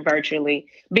and learn virtually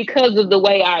because of the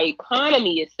way our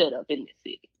economy is set up in this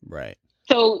city. Right.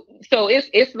 So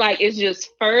it's like it's just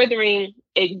furthering,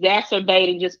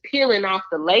 exacerbating, just peeling off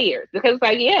the layers because it's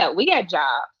like, yeah, we got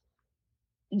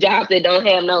jobs that don't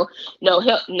have no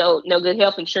good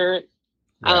health insurance,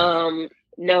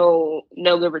 no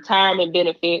good retirement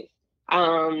benefits,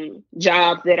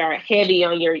 jobs that are heavy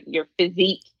on your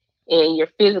physique and your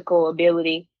physical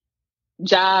ability,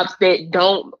 jobs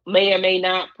that may or may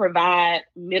not provide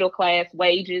middle class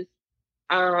wages.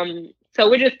 So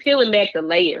we're just peeling back the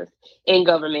layers in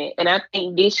government. And I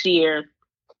think this year,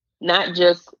 not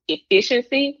just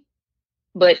efficiency,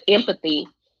 but empathy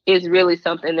is really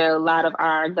something that a lot of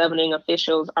our governing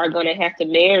officials are going to have to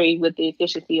marry with the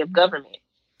efficiency of government.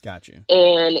 Gotcha.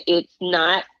 And it's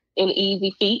not an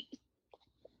easy feat,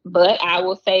 but I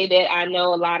will say that I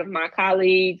know a lot of my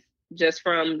colleagues, just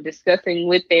from discussing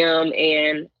with them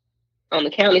and on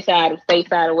the county side and state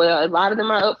side, well, a lot of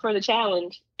them are up for the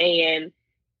challenge. And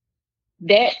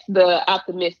that's the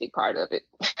optimistic part of it.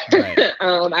 Right.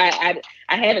 I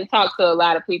haven't talked to a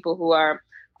lot of people who are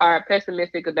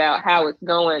pessimistic about how it's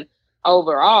going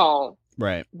overall,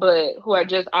 right? But who are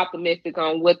just optimistic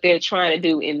on what they're trying to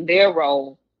do in their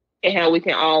role and how we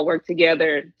can all work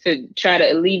together to try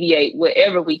to alleviate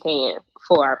whatever we can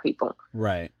for our people.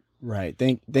 Right. Right.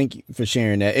 Thank you for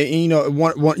sharing that. And,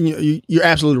 you're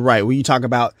absolutely right. When you talk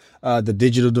about the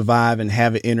digital divide and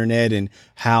having internet and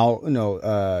how,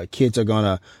 kids are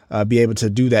going to be able to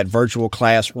do that virtual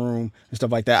classroom and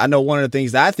stuff like that. I know one of the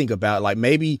things that I think about, like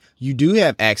maybe you do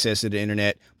have access to the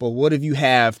internet, but what if you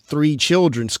have 3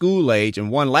 children school age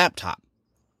and 1 laptop?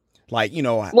 Like,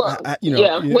 well,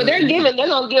 they're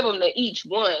gonna give them to each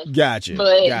one. Gotcha.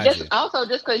 But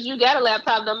just because you got a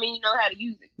laptop don't mean you know how to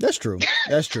use it. That's true.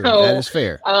 So, that is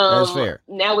fair. That is fair.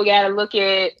 Now we got to look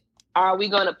at, are we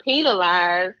going to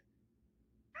penalize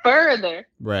further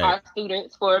our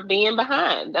students for being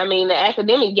behind? I mean, the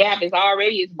academic gap is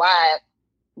already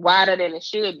wider than it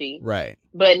should be. Right.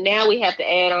 But now we have to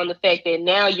add on the fact that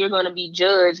now you're going to be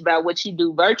judged by what you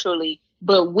do virtually,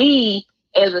 but we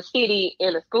as a city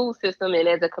and a school system and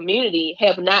as a community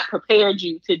have not prepared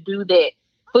you to do that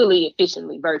fully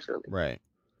efficiently virtually.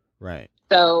 Right.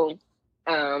 So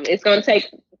it's going to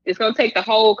take the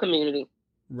whole community.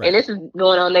 Right. And this is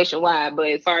going on nationwide, but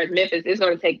as far as Memphis, it's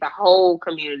going to take the whole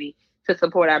community to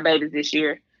support our babies this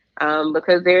year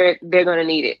because they're going to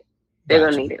need it. They're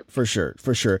going to need it. For sure.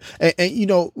 And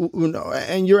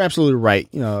and you're absolutely right,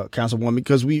 Councilwoman,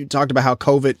 because we talked about how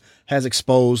COVID has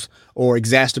exposed or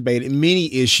exacerbated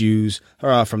many issues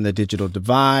from the digital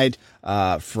divide,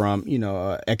 from,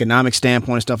 economic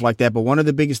standpoint and stuff like that. But one of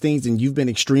the biggest things, and you've been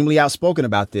extremely outspoken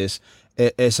about this,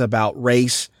 is about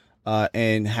race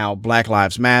and how Black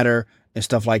Lives Matter and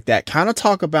stuff like that. Kind of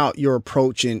talk about your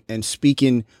approach and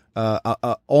speaking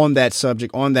on that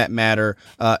subject, on that matter,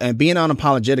 and being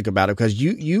unapologetic about it, because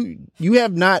you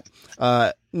have not,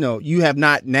 you have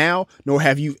not now, nor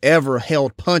have you ever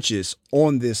held punches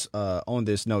on this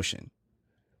notion.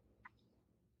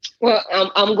 Well,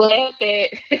 I'm glad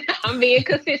that I'm being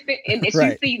consistent and that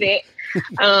you see that.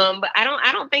 But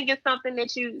I don't think it's something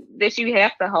that you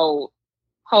have to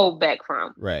hold back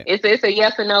from. Right. It's a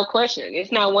yes or no question.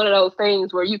 It's not one of those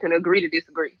things where you can agree to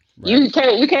disagree. Right. You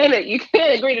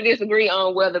can't agree to disagree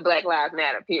on whether Black Lives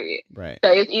Matter, period. Right.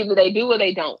 So it's either they do or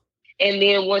they don't. And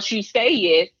then once you say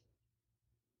yes,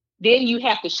 then you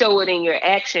have to show it in your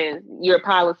actions, your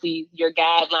policies, your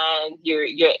guidelines, your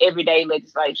everyday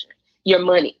legislation, your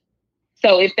money.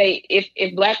 So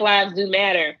if Black lives do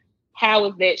matter, how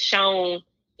is that shown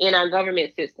in our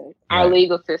government system, our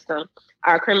legal system,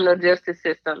 our criminal justice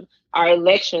system, our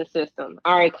election system,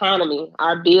 our economy,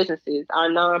 our businesses, our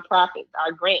nonprofits,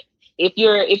 our grants? If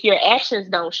your actions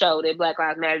don't show that Black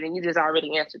Lives Matter, then you just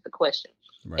already answered the question.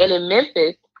 Right. And in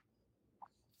Memphis,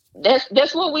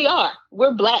 that's what we are.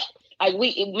 We're Black. Like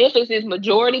Memphis is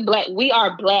majority Black. We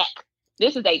are Black.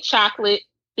 This is a chocolate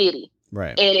city.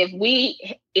 Right. And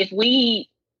if we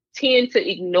tend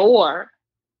to ignore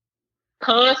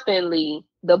constantly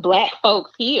the Black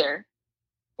folks here,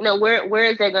 where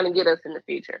is that going to get us in the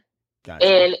future? Gotcha.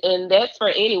 And that's for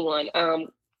anyone.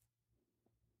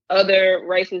 Other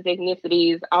races,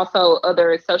 ethnicities, also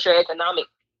other socioeconomic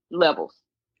levels.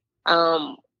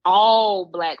 All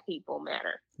Black people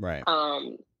matter. Right.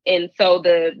 And so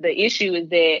the issue is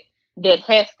that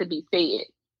has to be said.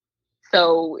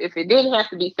 So if it didn't have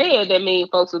to be said, that means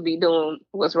folks would be doing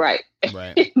what's right.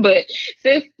 Right. But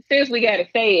since we got to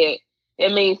say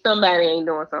it means somebody ain't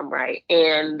doing something right,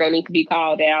 and they need to be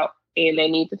called out, and they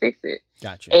need to fix it.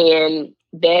 Gotcha. And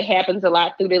that happens a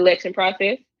lot through the election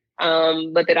process,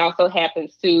 but that also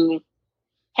happens through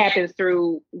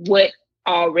what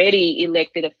already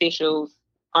elected officials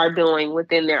are doing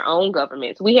within their own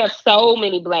governments. We have so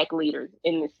many Black leaders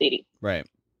in the city. Right.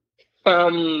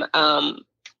 From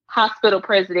hospital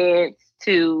presidents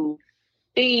to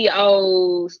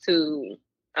CEOs to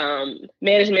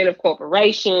management of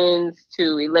corporations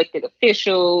to elected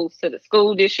officials to the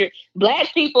school district.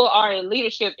 Black people are in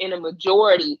leadership in a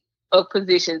majority of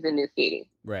positions in this city.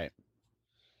 Right.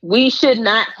 We should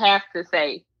not have to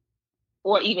say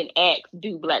or even ask,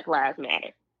 do Black Lives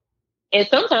Matter? And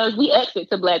sometimes we ask it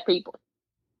to Black people.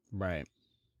 Right.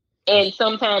 And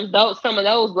sometimes some of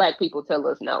those Black people tell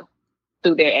us no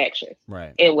through their actions.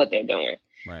 Right. And what they're doing.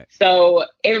 Right. So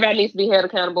everybody needs to be held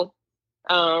accountable.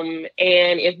 And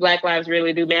if Black lives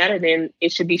really do matter, then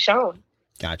it should be shown.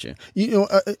 Gotcha.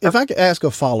 If I could ask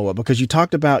a follow up, because you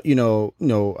talked about,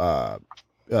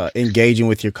 engaging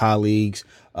with your colleagues,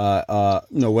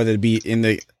 whether it be in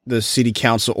the city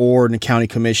council or in the county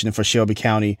commission for Shelby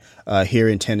County here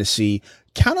in Tennessee,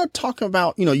 kind of talking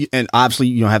about, and obviously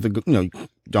you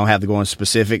don't have to go in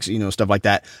specifics, stuff like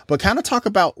that, but kind of talk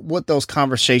about what those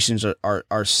conversations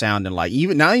are sounding like,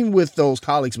 not even with those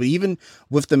colleagues, but even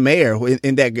with the mayor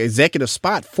in that executive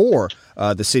spot for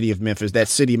the city of Memphis, that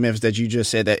city of Memphis that you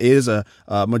just said that is a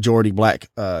majority Black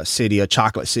city, a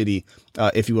chocolate city,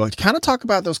 if you will. Kind of talk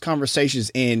about those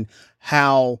conversations and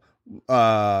how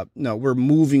we're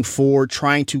moving forward,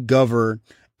 trying to govern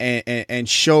and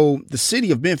show the city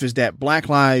of Memphis that Black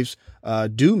lives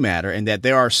do matter, and that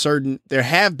there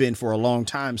have been for a long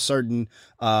time certain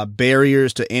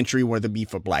barriers to entry, whether it be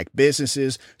for Black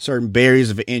businesses, certain barriers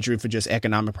of entry for just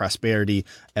economic prosperity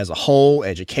as a whole,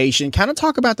 education. Kind of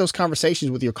talk about those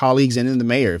conversations with your colleagues and with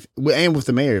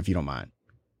the mayor, if you don't mind.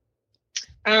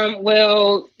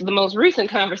 Well, the most recent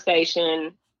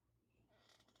conversation,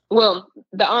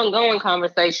 the ongoing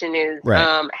conversation is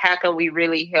how can we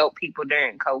really help people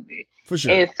during COVID? For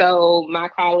sure. And so my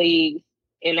colleagues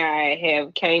and I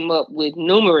have came up with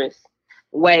numerous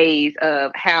ways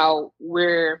of how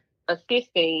we're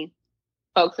assisting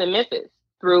folks in Memphis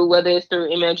whether it's through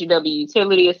MLGW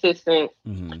utility assistance,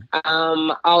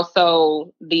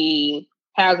 also the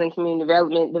Housing Community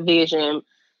Development Division,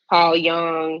 Paul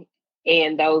Young,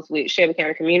 and those with Shelby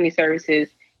County Community Services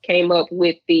came up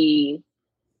with the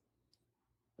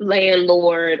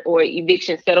landlord or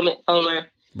eviction settlement fund.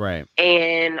 Right.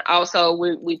 And also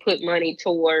we put money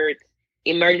towards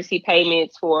emergency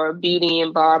payments for beauty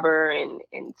and barber and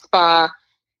spa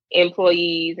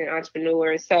employees and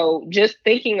entrepreneurs. So just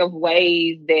thinking of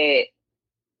ways that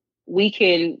we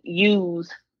can use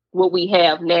what we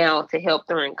have now to help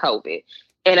during COVID.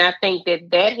 And I think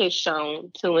that has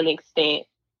shown to an extent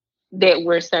that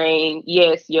we're saying,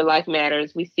 yes, your life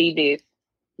matters. We see this.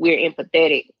 We're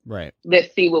empathetic. Right.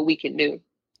 Let's see what we can do.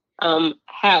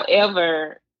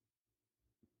 However,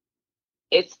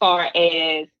 as far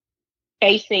as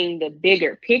facing the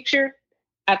bigger picture,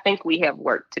 I think we have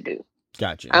work to do.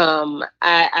 Gotcha.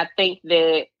 I think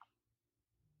that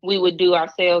we would do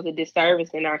ourselves a disservice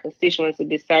and our constituents a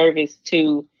disservice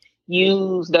to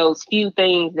use those few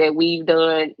things that we've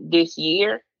done this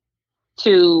year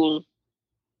to,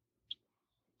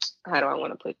 how do I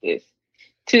want to put this?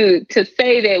 To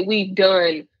say that we've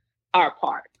done our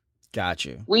part.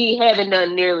 Gotcha. We haven't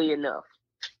done nearly enough.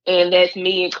 And that's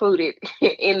me included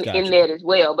in that as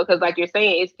well. Because like you're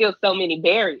saying, it's still so many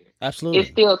barriers. Absolutely. It's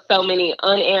still so many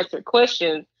unanswered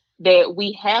questions that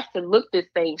we have to look this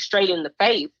thing straight in the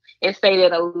face and say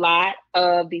that a lot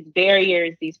of these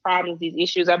barriers, these problems, these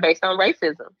issues are based on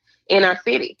racism. in our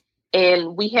city.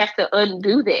 And we have to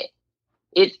undo that.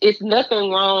 It's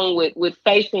nothing wrong with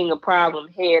facing a problem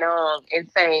head on and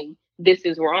saying, this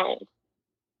is wrong.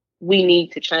 We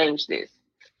need to change this.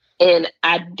 And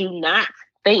I do not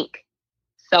think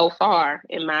so far,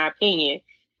 in my opinion,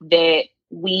 that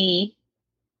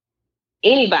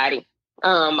anybody,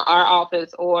 our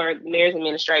office or the mayor's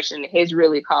administration has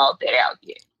really called that out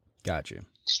yet. Got you.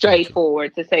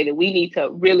 Straightforward to say that we need to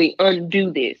really undo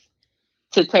this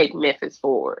to take Memphis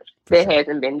forward. That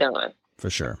hasn't been done. For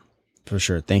sure.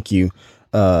 Thank you,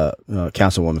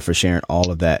 Councilwoman, for sharing all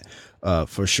of that.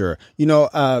 For sure.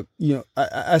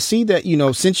 I see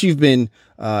that, since you've been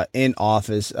in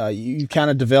office, you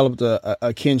kind of developed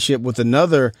a kinship with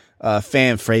another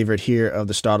fan favorite here of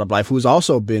the Startup Life, who's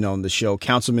also been on the show,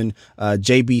 Councilman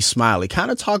J.B. Smiley.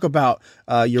 Kind of talk about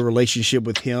your relationship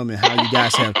with him and how you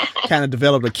guys have kind of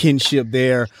developed a kinship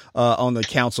there on the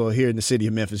council here in the city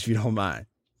of Memphis, if you don't mind.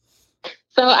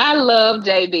 So I love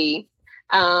JB.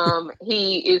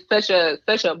 He is such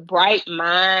a bright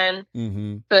mind,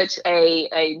 such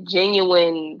a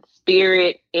genuine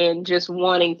spirit, and just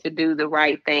wanting to do the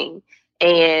right thing.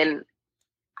 And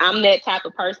I'm that type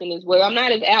of person as well. I'm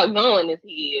not as outgoing as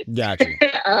he is.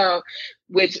 Gotcha.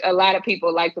 Which a lot of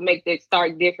people like to make that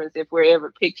stark difference if we're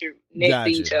ever pictured next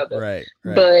to each other. Right.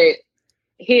 But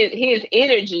his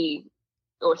energy,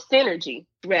 or synergy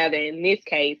rather in this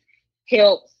case,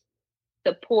 helps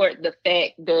support the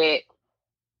fact that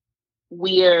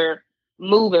we're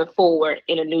moving forward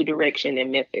in a new direction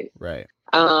in Memphis. Right.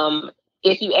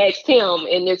 If you asked him,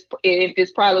 and if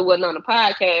this probably wasn't on the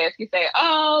podcast, you say,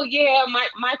 "Oh yeah,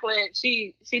 Michalyn,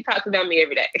 she talks about me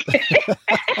every day."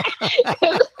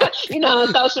 On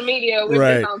social media,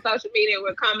 we're just on social media,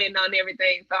 we're commenting on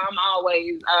everything. So I'm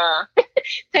always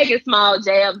taking small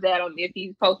jabs at him if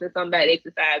he's posting something about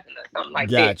exercising or something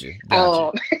like Gotcha.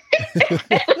 that.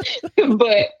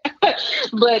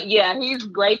 But yeah, he's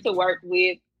great to work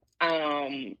with.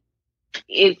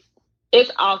 It's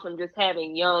awesome just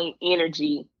having young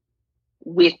energy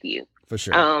with you. For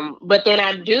sure. But then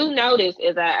I do notice,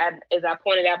 as I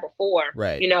pointed out before,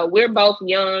 right. We're both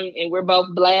young and we're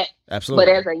both Black. Absolutely.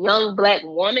 But as a young Black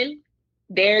woman,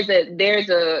 there's a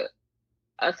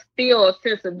still a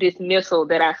sense of dismissal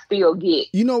that I still get.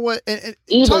 You know what? And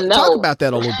talk about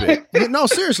that a little bit. No,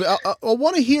 seriously, I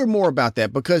want to hear more about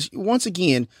that, because once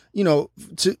again, to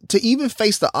even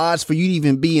face the odds for you to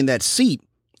even be in that seat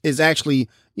is actually,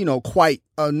 quite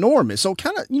enormous. So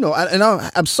kind of,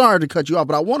 I'm sorry to cut you off,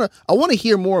 but I want to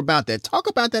hear more about that. Talk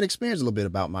about that experience a little bit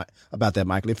about that,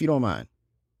 Michael, if you don't mind.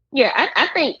 Yeah, I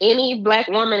think any Black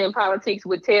woman in politics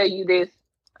would tell you this.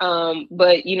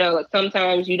 But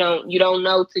sometimes you don't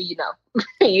know till you know.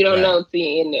 You don't know till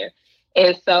you're in there.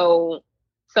 And so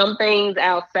some things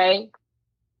I'll say,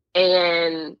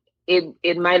 and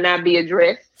it might not be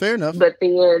addressed. Fair enough. But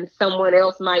then someone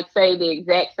else might say the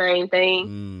exact same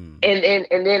thing. And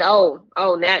then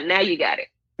now you got it.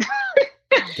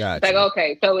 Gotcha. It's like,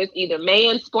 okay, so it's either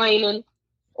mansplaining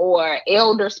or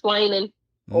elder-splaining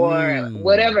or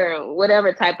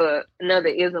whatever type of another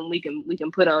ism we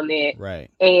can put on there.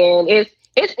 Right. And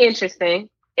it's interesting,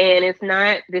 and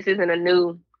this isn't a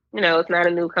new, it's not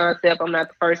a new concept. I'm not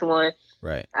the first one.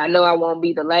 Right. I know I won't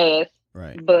be the last.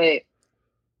 Right. But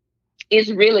it's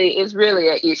really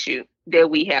an issue that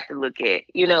we have to look at.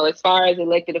 As far as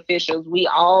elected officials, we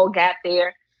all got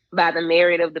there by the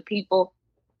merit of the people.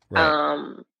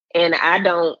 Right. And I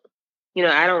don't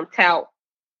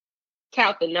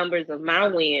tout the numbers of my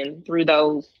win through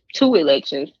those 2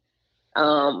 elections.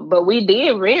 But we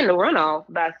did win the runoff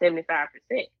by 75%.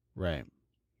 Right.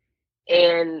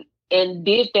 And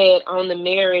did that on the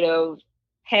merit of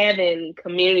having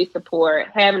community support,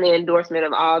 having the endorsement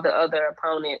of all the other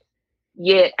opponents.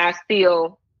 Yet I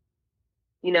still,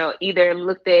 either am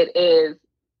looked at as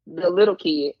the little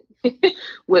kid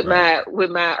with my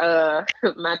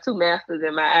 2 masters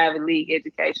and my Ivy League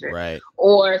education, right,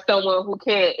 or someone who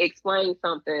can't explain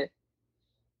something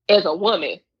as a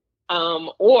woman,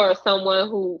 or someone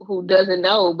who doesn't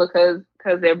know because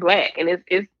they're Black, and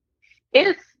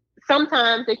it's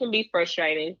sometimes it can be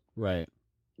frustrating, right,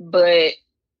 but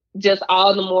just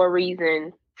all the more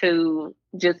reason to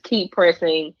just keep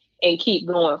pressing and keep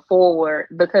going forward,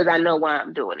 because I know why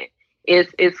I'm doing it.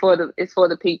 It's for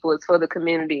the people. It's for the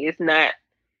community. It's not,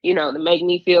 to make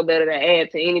me feel better, to add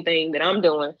to anything that I'm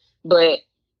doing. But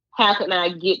how can I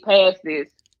get past this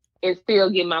and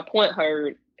still get my point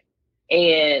heard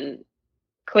and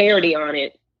clarity on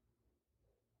it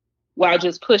while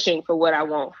just pushing for what I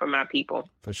want for my people?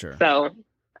 For sure. So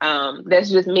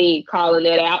that's just me calling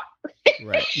that out.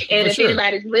 Right. And if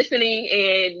anybody's listening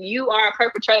and you are a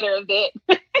perpetrator of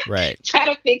that, Right.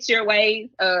 Try to fix your ways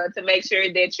to make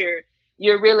sure that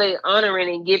you're really honoring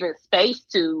and giving space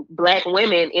to Black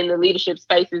women in the leadership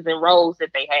spaces and roles that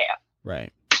they have.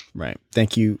 Right. Right.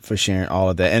 Thank you for sharing all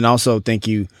of that. And also thank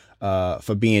you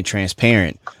for being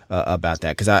transparent about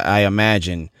that. Because I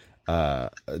imagine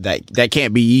that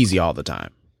can't be easy all the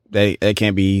time. That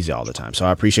can't be easy all the time. So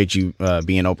I appreciate you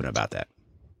being open about that.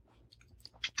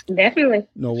 Definitely.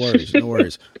 No worries. No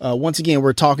worries. Once again,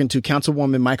 we're talking to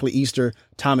Councilwoman Michalyn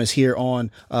Thomas here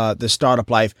on the Startup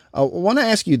Life. I want to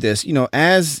ask you this,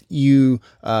 as you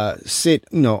sit,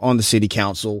 on the city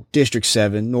council, District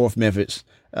 7, North Memphis,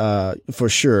 for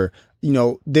sure,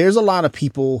 there's a lot of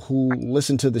people who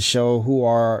listen to the show who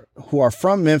are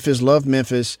from Memphis, love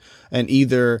Memphis, and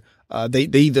either they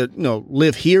either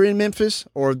live here in Memphis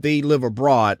or they live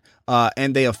abroad,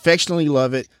 and they affectionately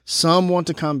love it. Some want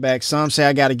to come back. Some say,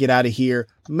 I got to get out of here.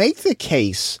 Make the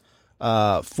case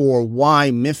for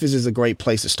why Memphis is a great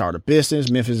place to start a business.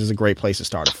 Memphis is a great place to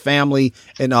start a family,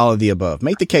 and all of the above.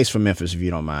 Make the case for Memphis, if you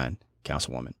don't mind,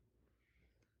 Councilwoman.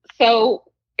 So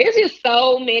there's just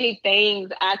so many things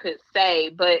I could say,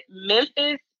 but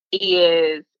Memphis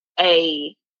is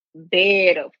a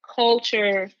bed of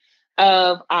culture,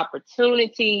 of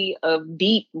opportunity, of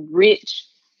deep, rich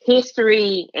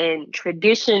history and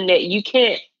tradition that you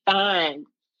can't find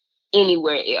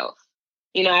anywhere else.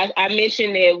 I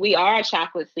mentioned that we are a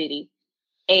chocolate city.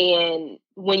 And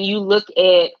when you look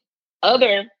at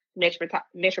other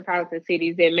metropolitan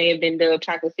cities that may have been dubbed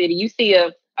chocolate city, you see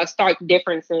a stark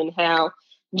difference in how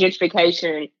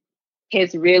gentrification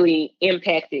has really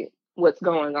impacted what's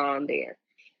going on there.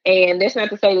 And that's not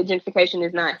to say that gentrification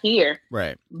is not here.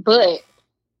 Right. But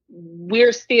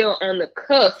we're still on the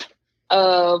cusp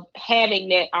of having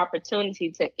that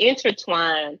opportunity to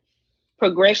intertwine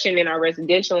progression in our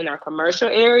residential and our commercial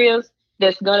areas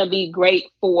that's going to be great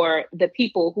for the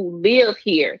people who live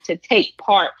here to take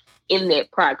part in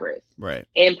that progress. Right.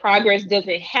 And progress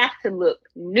doesn't have to look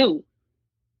new.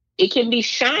 It can be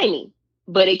shiny,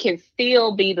 but it can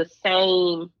still be the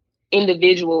same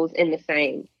individuals in the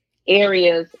same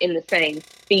areas in the same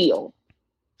field.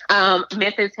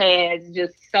 Memphis has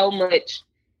just so much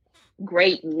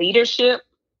great leadership.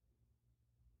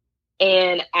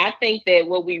 And I think that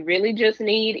what we really just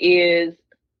need is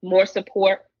more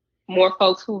support, more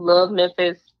folks who love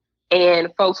Memphis,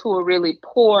 and folks who will really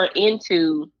pour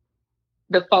into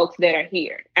the folks that are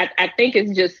here. I think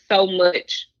it's just so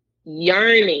much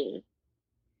yearning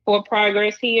for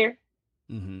progress here.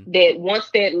 Mm-hmm. That once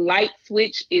that light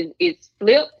switch is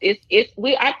flipped,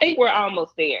 I think we're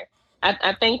almost there.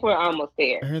 I think we're almost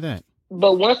there. I heard that.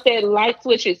 But once that light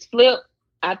switch is flipped,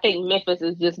 I think Memphis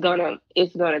is just gonna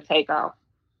take off,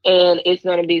 and it's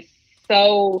gonna be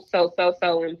so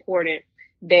important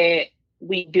that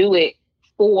we do it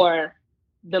for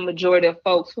the majority of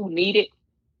folks who need it,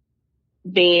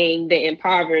 being the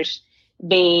impoverished,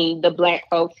 being the Black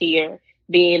folks here,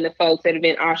 being the folks that have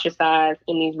been ostracized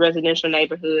in these residential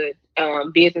neighborhoods,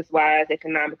 business-wise,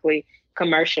 economically,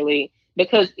 commercially,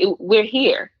 because we're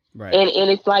here. Right. And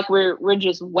it's like we're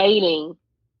just waiting,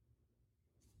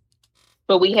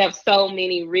 but we have so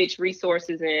many rich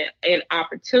resources and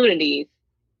opportunities,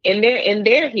 and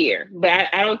they're here. But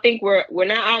I don't think we're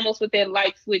not almost with that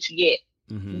light switch yet.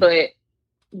 Mm-hmm.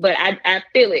 But I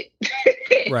feel it.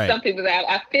 Right. Some people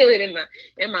I feel it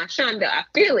in my shanda. I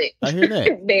feel it. I hear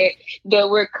that. that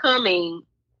we're coming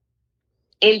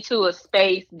into a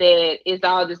space that is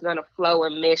all just gonna flow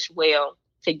and mesh well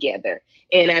together.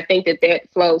 And I think that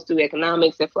flows through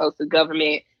economics, that flows through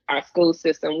government, our school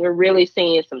system. We're really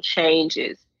seeing some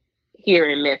changes here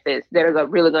in Memphis that are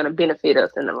really going to benefit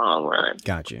us in the long run.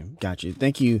 Got you.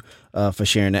 Thank you for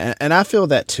sharing that. And I feel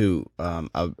that too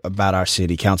about our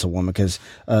city, Councilwoman, because,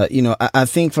 I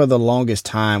think for the longest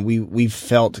time we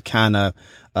felt kind of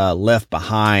left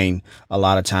behind a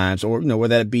lot of times, or,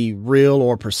 whether that be real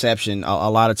or perception, a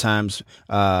lot of times,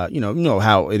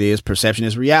 how it is. Perception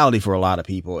is reality for a lot of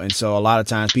people. And so a lot of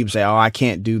times people say, oh, I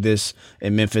can't do this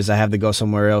in Memphis. I have to go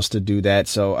somewhere else to do that.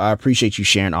 So I appreciate you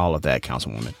sharing all of that,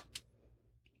 Councilwoman.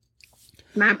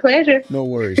 My pleasure. No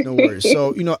worries.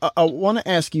 So, I want to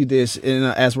ask you this, and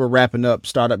as we're wrapping up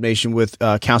Startup Nation with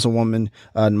Councilwoman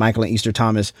Michalyn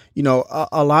Thomas,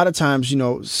 a lot of times,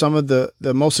 some of the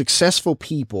most successful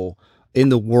people in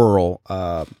the world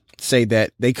say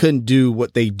that they couldn't do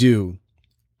what they do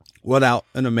without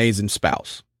an amazing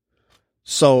spouse.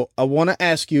 So I want to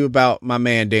ask you about my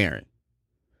man, Darren.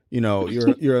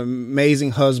 Your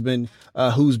amazing husband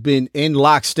who's been in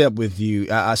lockstep with you.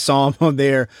 I saw him on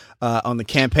there on the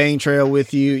campaign trail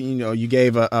with you. You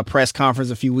gave a press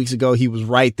conference a few weeks ago. He was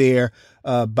right there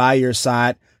by your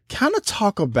side. kind of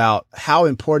talk about how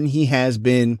important he has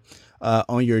been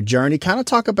on your journey. Kind of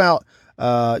talk about,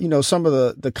 some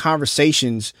of the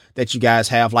conversations that you guys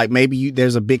have, like maybe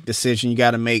there's a big decision you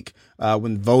got to make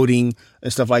when voting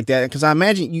and stuff like that. Because I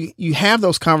imagine you have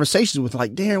those conversations with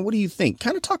like, Darren, what do you think?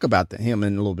 Kind of talk about him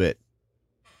in a little bit.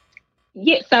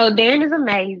 Yeah, so Darren is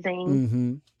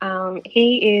amazing. Mm-hmm.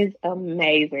 He is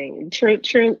amazing.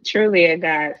 Truly a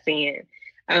godsend.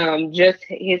 Just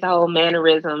his whole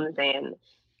mannerisms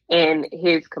and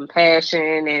his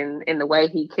compassion and the way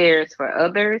he cares for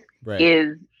others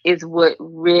is what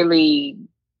really,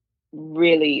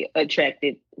 really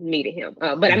attracted me to him.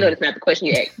 But I know that's not the question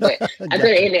you asked, but I put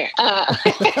it in there.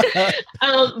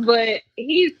 But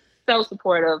he's so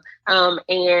supportive.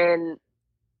 And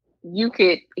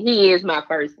he is my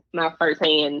first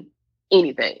hand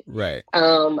anything. Right.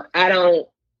 I don't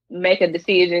make a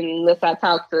decision unless I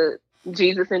talk to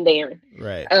Jesus and Darren.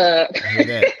 Right. I hear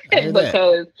that.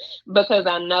 Because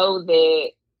I know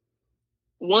that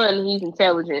one, he's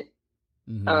intelligent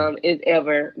as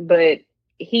ever, but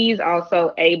he's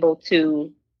also able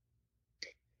to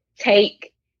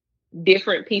take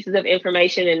different pieces of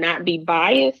information and not be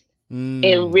biased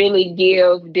and really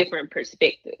give different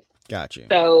perspectives. Gotcha.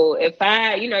 So if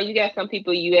you got some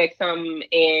people, you ask them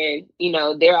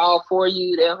and, they're all for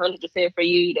you, they're 100% for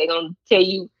you, they're going to tell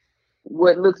you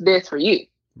what looks best for you.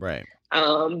 Right.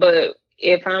 But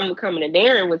if I'm coming to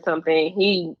Darren with something,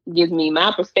 he gives me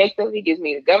my perspective, he gives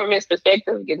me the government's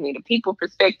perspective, he gives me the people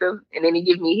perspective, and then he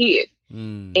gives me his.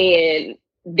 And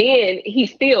then he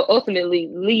still ultimately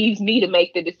leaves me to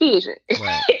make the decision.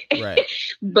 Right.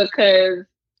 Because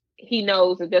he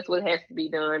knows that that's what has to be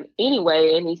done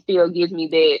anyway, and he still gives me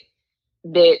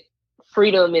that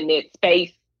freedom and that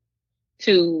space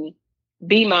to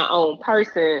be my own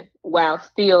person while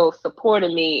still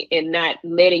supporting me and not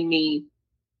letting me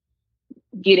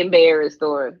get embarrassed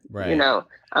or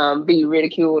be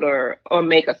ridiculed or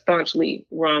make a staunchly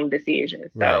wrong decision.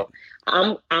 So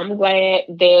I'm glad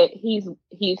that he's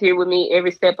here with me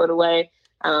every step of the way,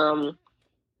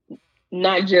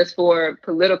 not just for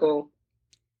political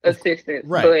assistance,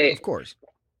 but of course,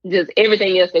 just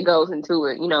everything else that goes into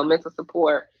it, mental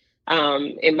support,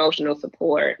 emotional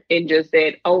support, and just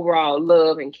that overall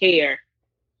love and care.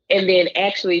 And then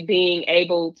actually being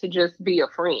able to just be a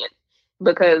friend,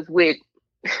 because with,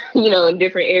 in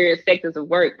different areas, sectors of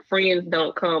work, friends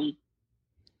don't come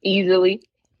easily.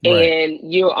 And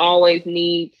you always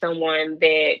need someone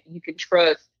that you can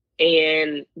trust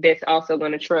and that's also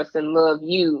going to trust and love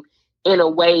you in a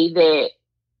way that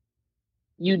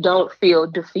you don't feel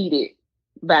defeated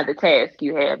by the task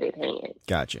you have at hand.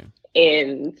 Gotcha.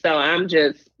 And so I'm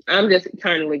just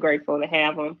eternally grateful to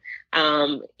have him.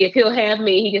 If he'll have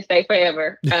me, he can stay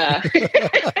forever.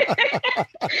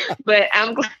 But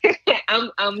I'm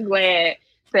glad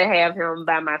to have him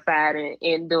by my side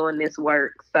and doing this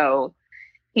work. So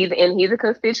he's a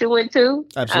constituent too.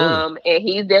 Absolutely. And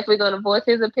he's definitely going to voice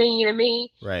his opinion to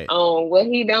me on what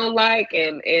he don't like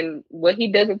and what he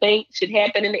doesn't think should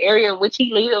happen in the area in which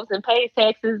he lives and pays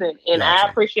taxes. And gotcha. I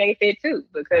appreciate that too,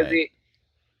 because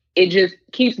it just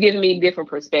keeps giving me different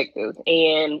perspectives.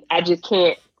 And I just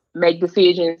can't make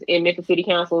decisions in Memphis City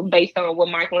Council based on what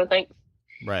Michalyn thinks.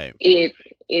 Right.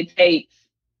 It takes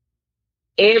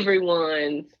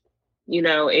everyone's,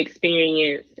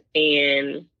 experience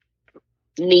and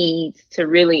needs to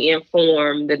really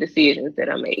inform the decisions that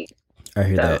I make. I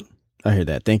hear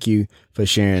that. Thank you for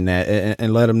sharing that,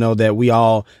 and let them know that we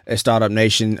all at Startup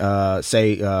Nation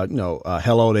say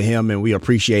hello to him, and we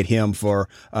appreciate him for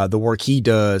the work he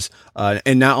does,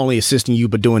 and not only assisting you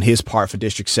but doing his part for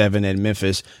District 7 and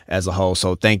Memphis as a whole.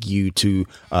 So thank you to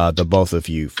the both of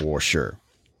you for sure.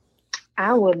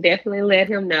 I will definitely let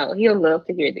him know. He'll love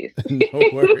to hear this.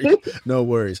 No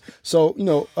worries. So,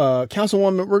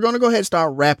 Councilwoman, we're going to go ahead and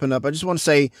start wrapping up. I just want to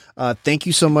say thank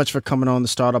you so much for coming on the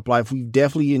Startup Life. We've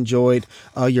definitely enjoyed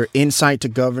your insight to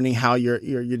governing, how your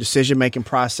decision-making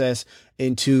process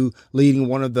into leading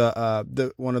one of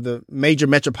the major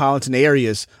metropolitan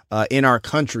areas in our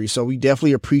country. So we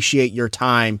definitely appreciate your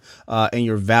time and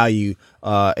your value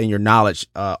and your knowledge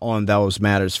on those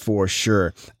matters for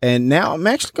sure. And now I'm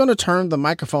actually going to turn the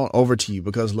microphone over to you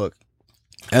because, look,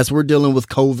 as we're dealing with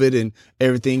COVID and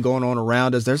everything going on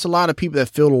around us, there's a lot of people that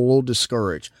feel a little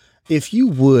discouraged. If you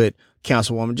would,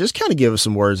 Councilwoman, just kind of give us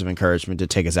some words of encouragement to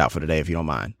take us out for today, if you don't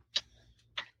mind.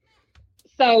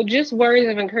 So just words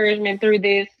of encouragement through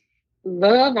this: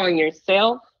 love on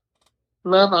yourself,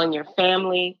 love on your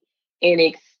family, and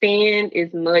extend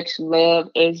as much love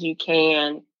as you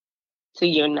can to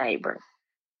your neighbor.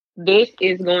 This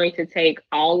is going to take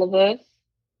all of us.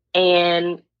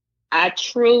 And I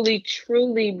truly,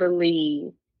 truly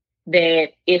believe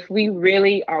that if we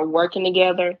really are working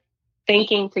together,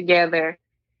 thinking together,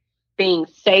 being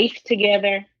safe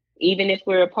together, even if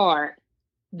we're apart,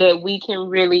 that we can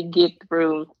really get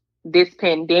through this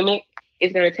pandemic.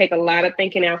 It's going to take a lot of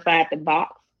thinking outside the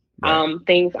box. Right.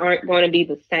 Things aren't going to be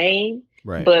the same.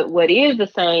 Right. But what is the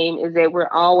same is that we're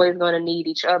always going to need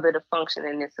each other to function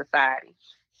in this society.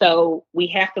 So we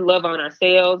have to love on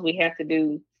ourselves. We have to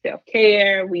do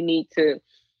self-care. We need to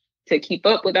keep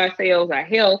up with ourselves, our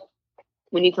health.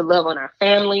 We need to love on our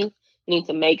families. We need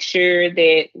to make sure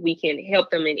that we can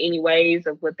help them in any ways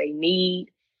of what they need.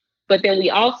 But then we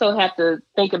also have to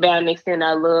think about and extend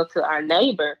our love to our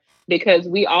neighbor, because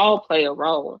we all play a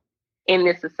role in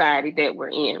this society that we're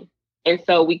in. And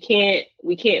so we can't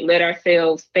let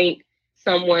ourselves think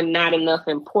someone not enough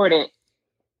important,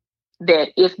 that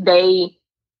if they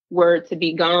were to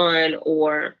be gone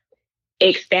or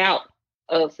X'd out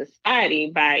of society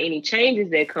by any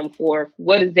changes that come forth,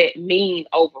 what does that mean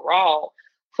overall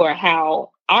for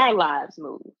how our lives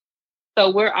move? So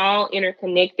we're all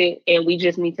interconnected, and we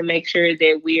just need to make sure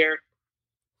that we're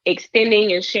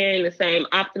extending and sharing the same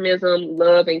optimism,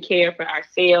 love, and care for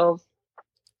ourselves,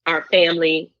 our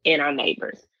family, and our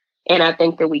neighbors. And I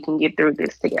think that we can get through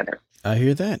this together. I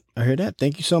hear that.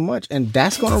 Thank you so much. And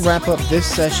that's going to wrap up this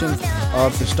session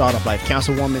of The Startup Life.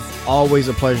 Councilwoman, always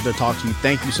a pleasure to talk to you.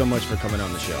 Thank you so much for coming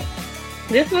on the show.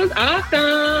 This was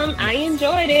awesome. I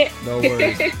enjoyed it. No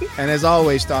worries. And as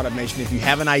always, Startup Nation, if you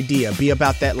have an idea, be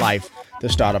about that life, The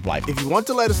Startup Life. If you want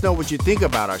to let us know what you think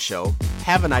about our show,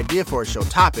 have an idea for a show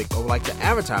topic, or would like to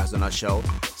advertise on our show,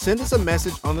 send us a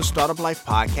message on the Startup Life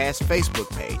Podcast Facebook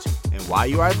page. And while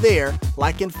you are there,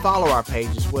 like and follow our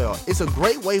page as well. It's a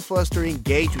great way for us to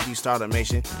engage with you, Startup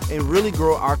Nation, and really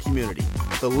grow our community.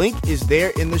 The link is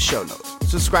there in the show notes.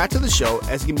 Subscribe to the show,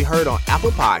 as it can be heard on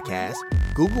Apple Podcasts,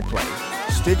 Google Play,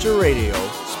 Stitcher Radio,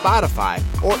 Spotify,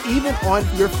 or even on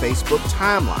your Facebook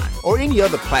timeline, or any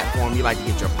other platform you like to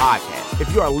get your podcast.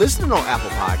 If you are listening on Apple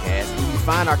Podcasts and you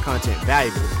find our content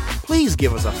valuable, please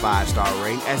give us a 5-star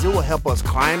rating, as it will help us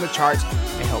climb the charts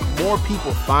and help more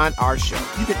people find our show.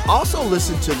 You can also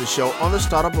listen to the show on the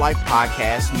Startup Life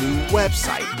Podcast new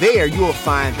website. There you will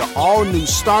find the all-new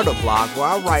Startup blog, where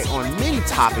I write on many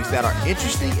topics that are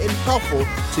interesting and helpful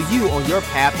to you on your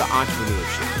path to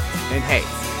entrepreneurship. And hey,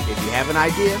 if you have an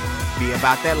idea, be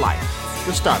about that life.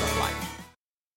 The Startup Life.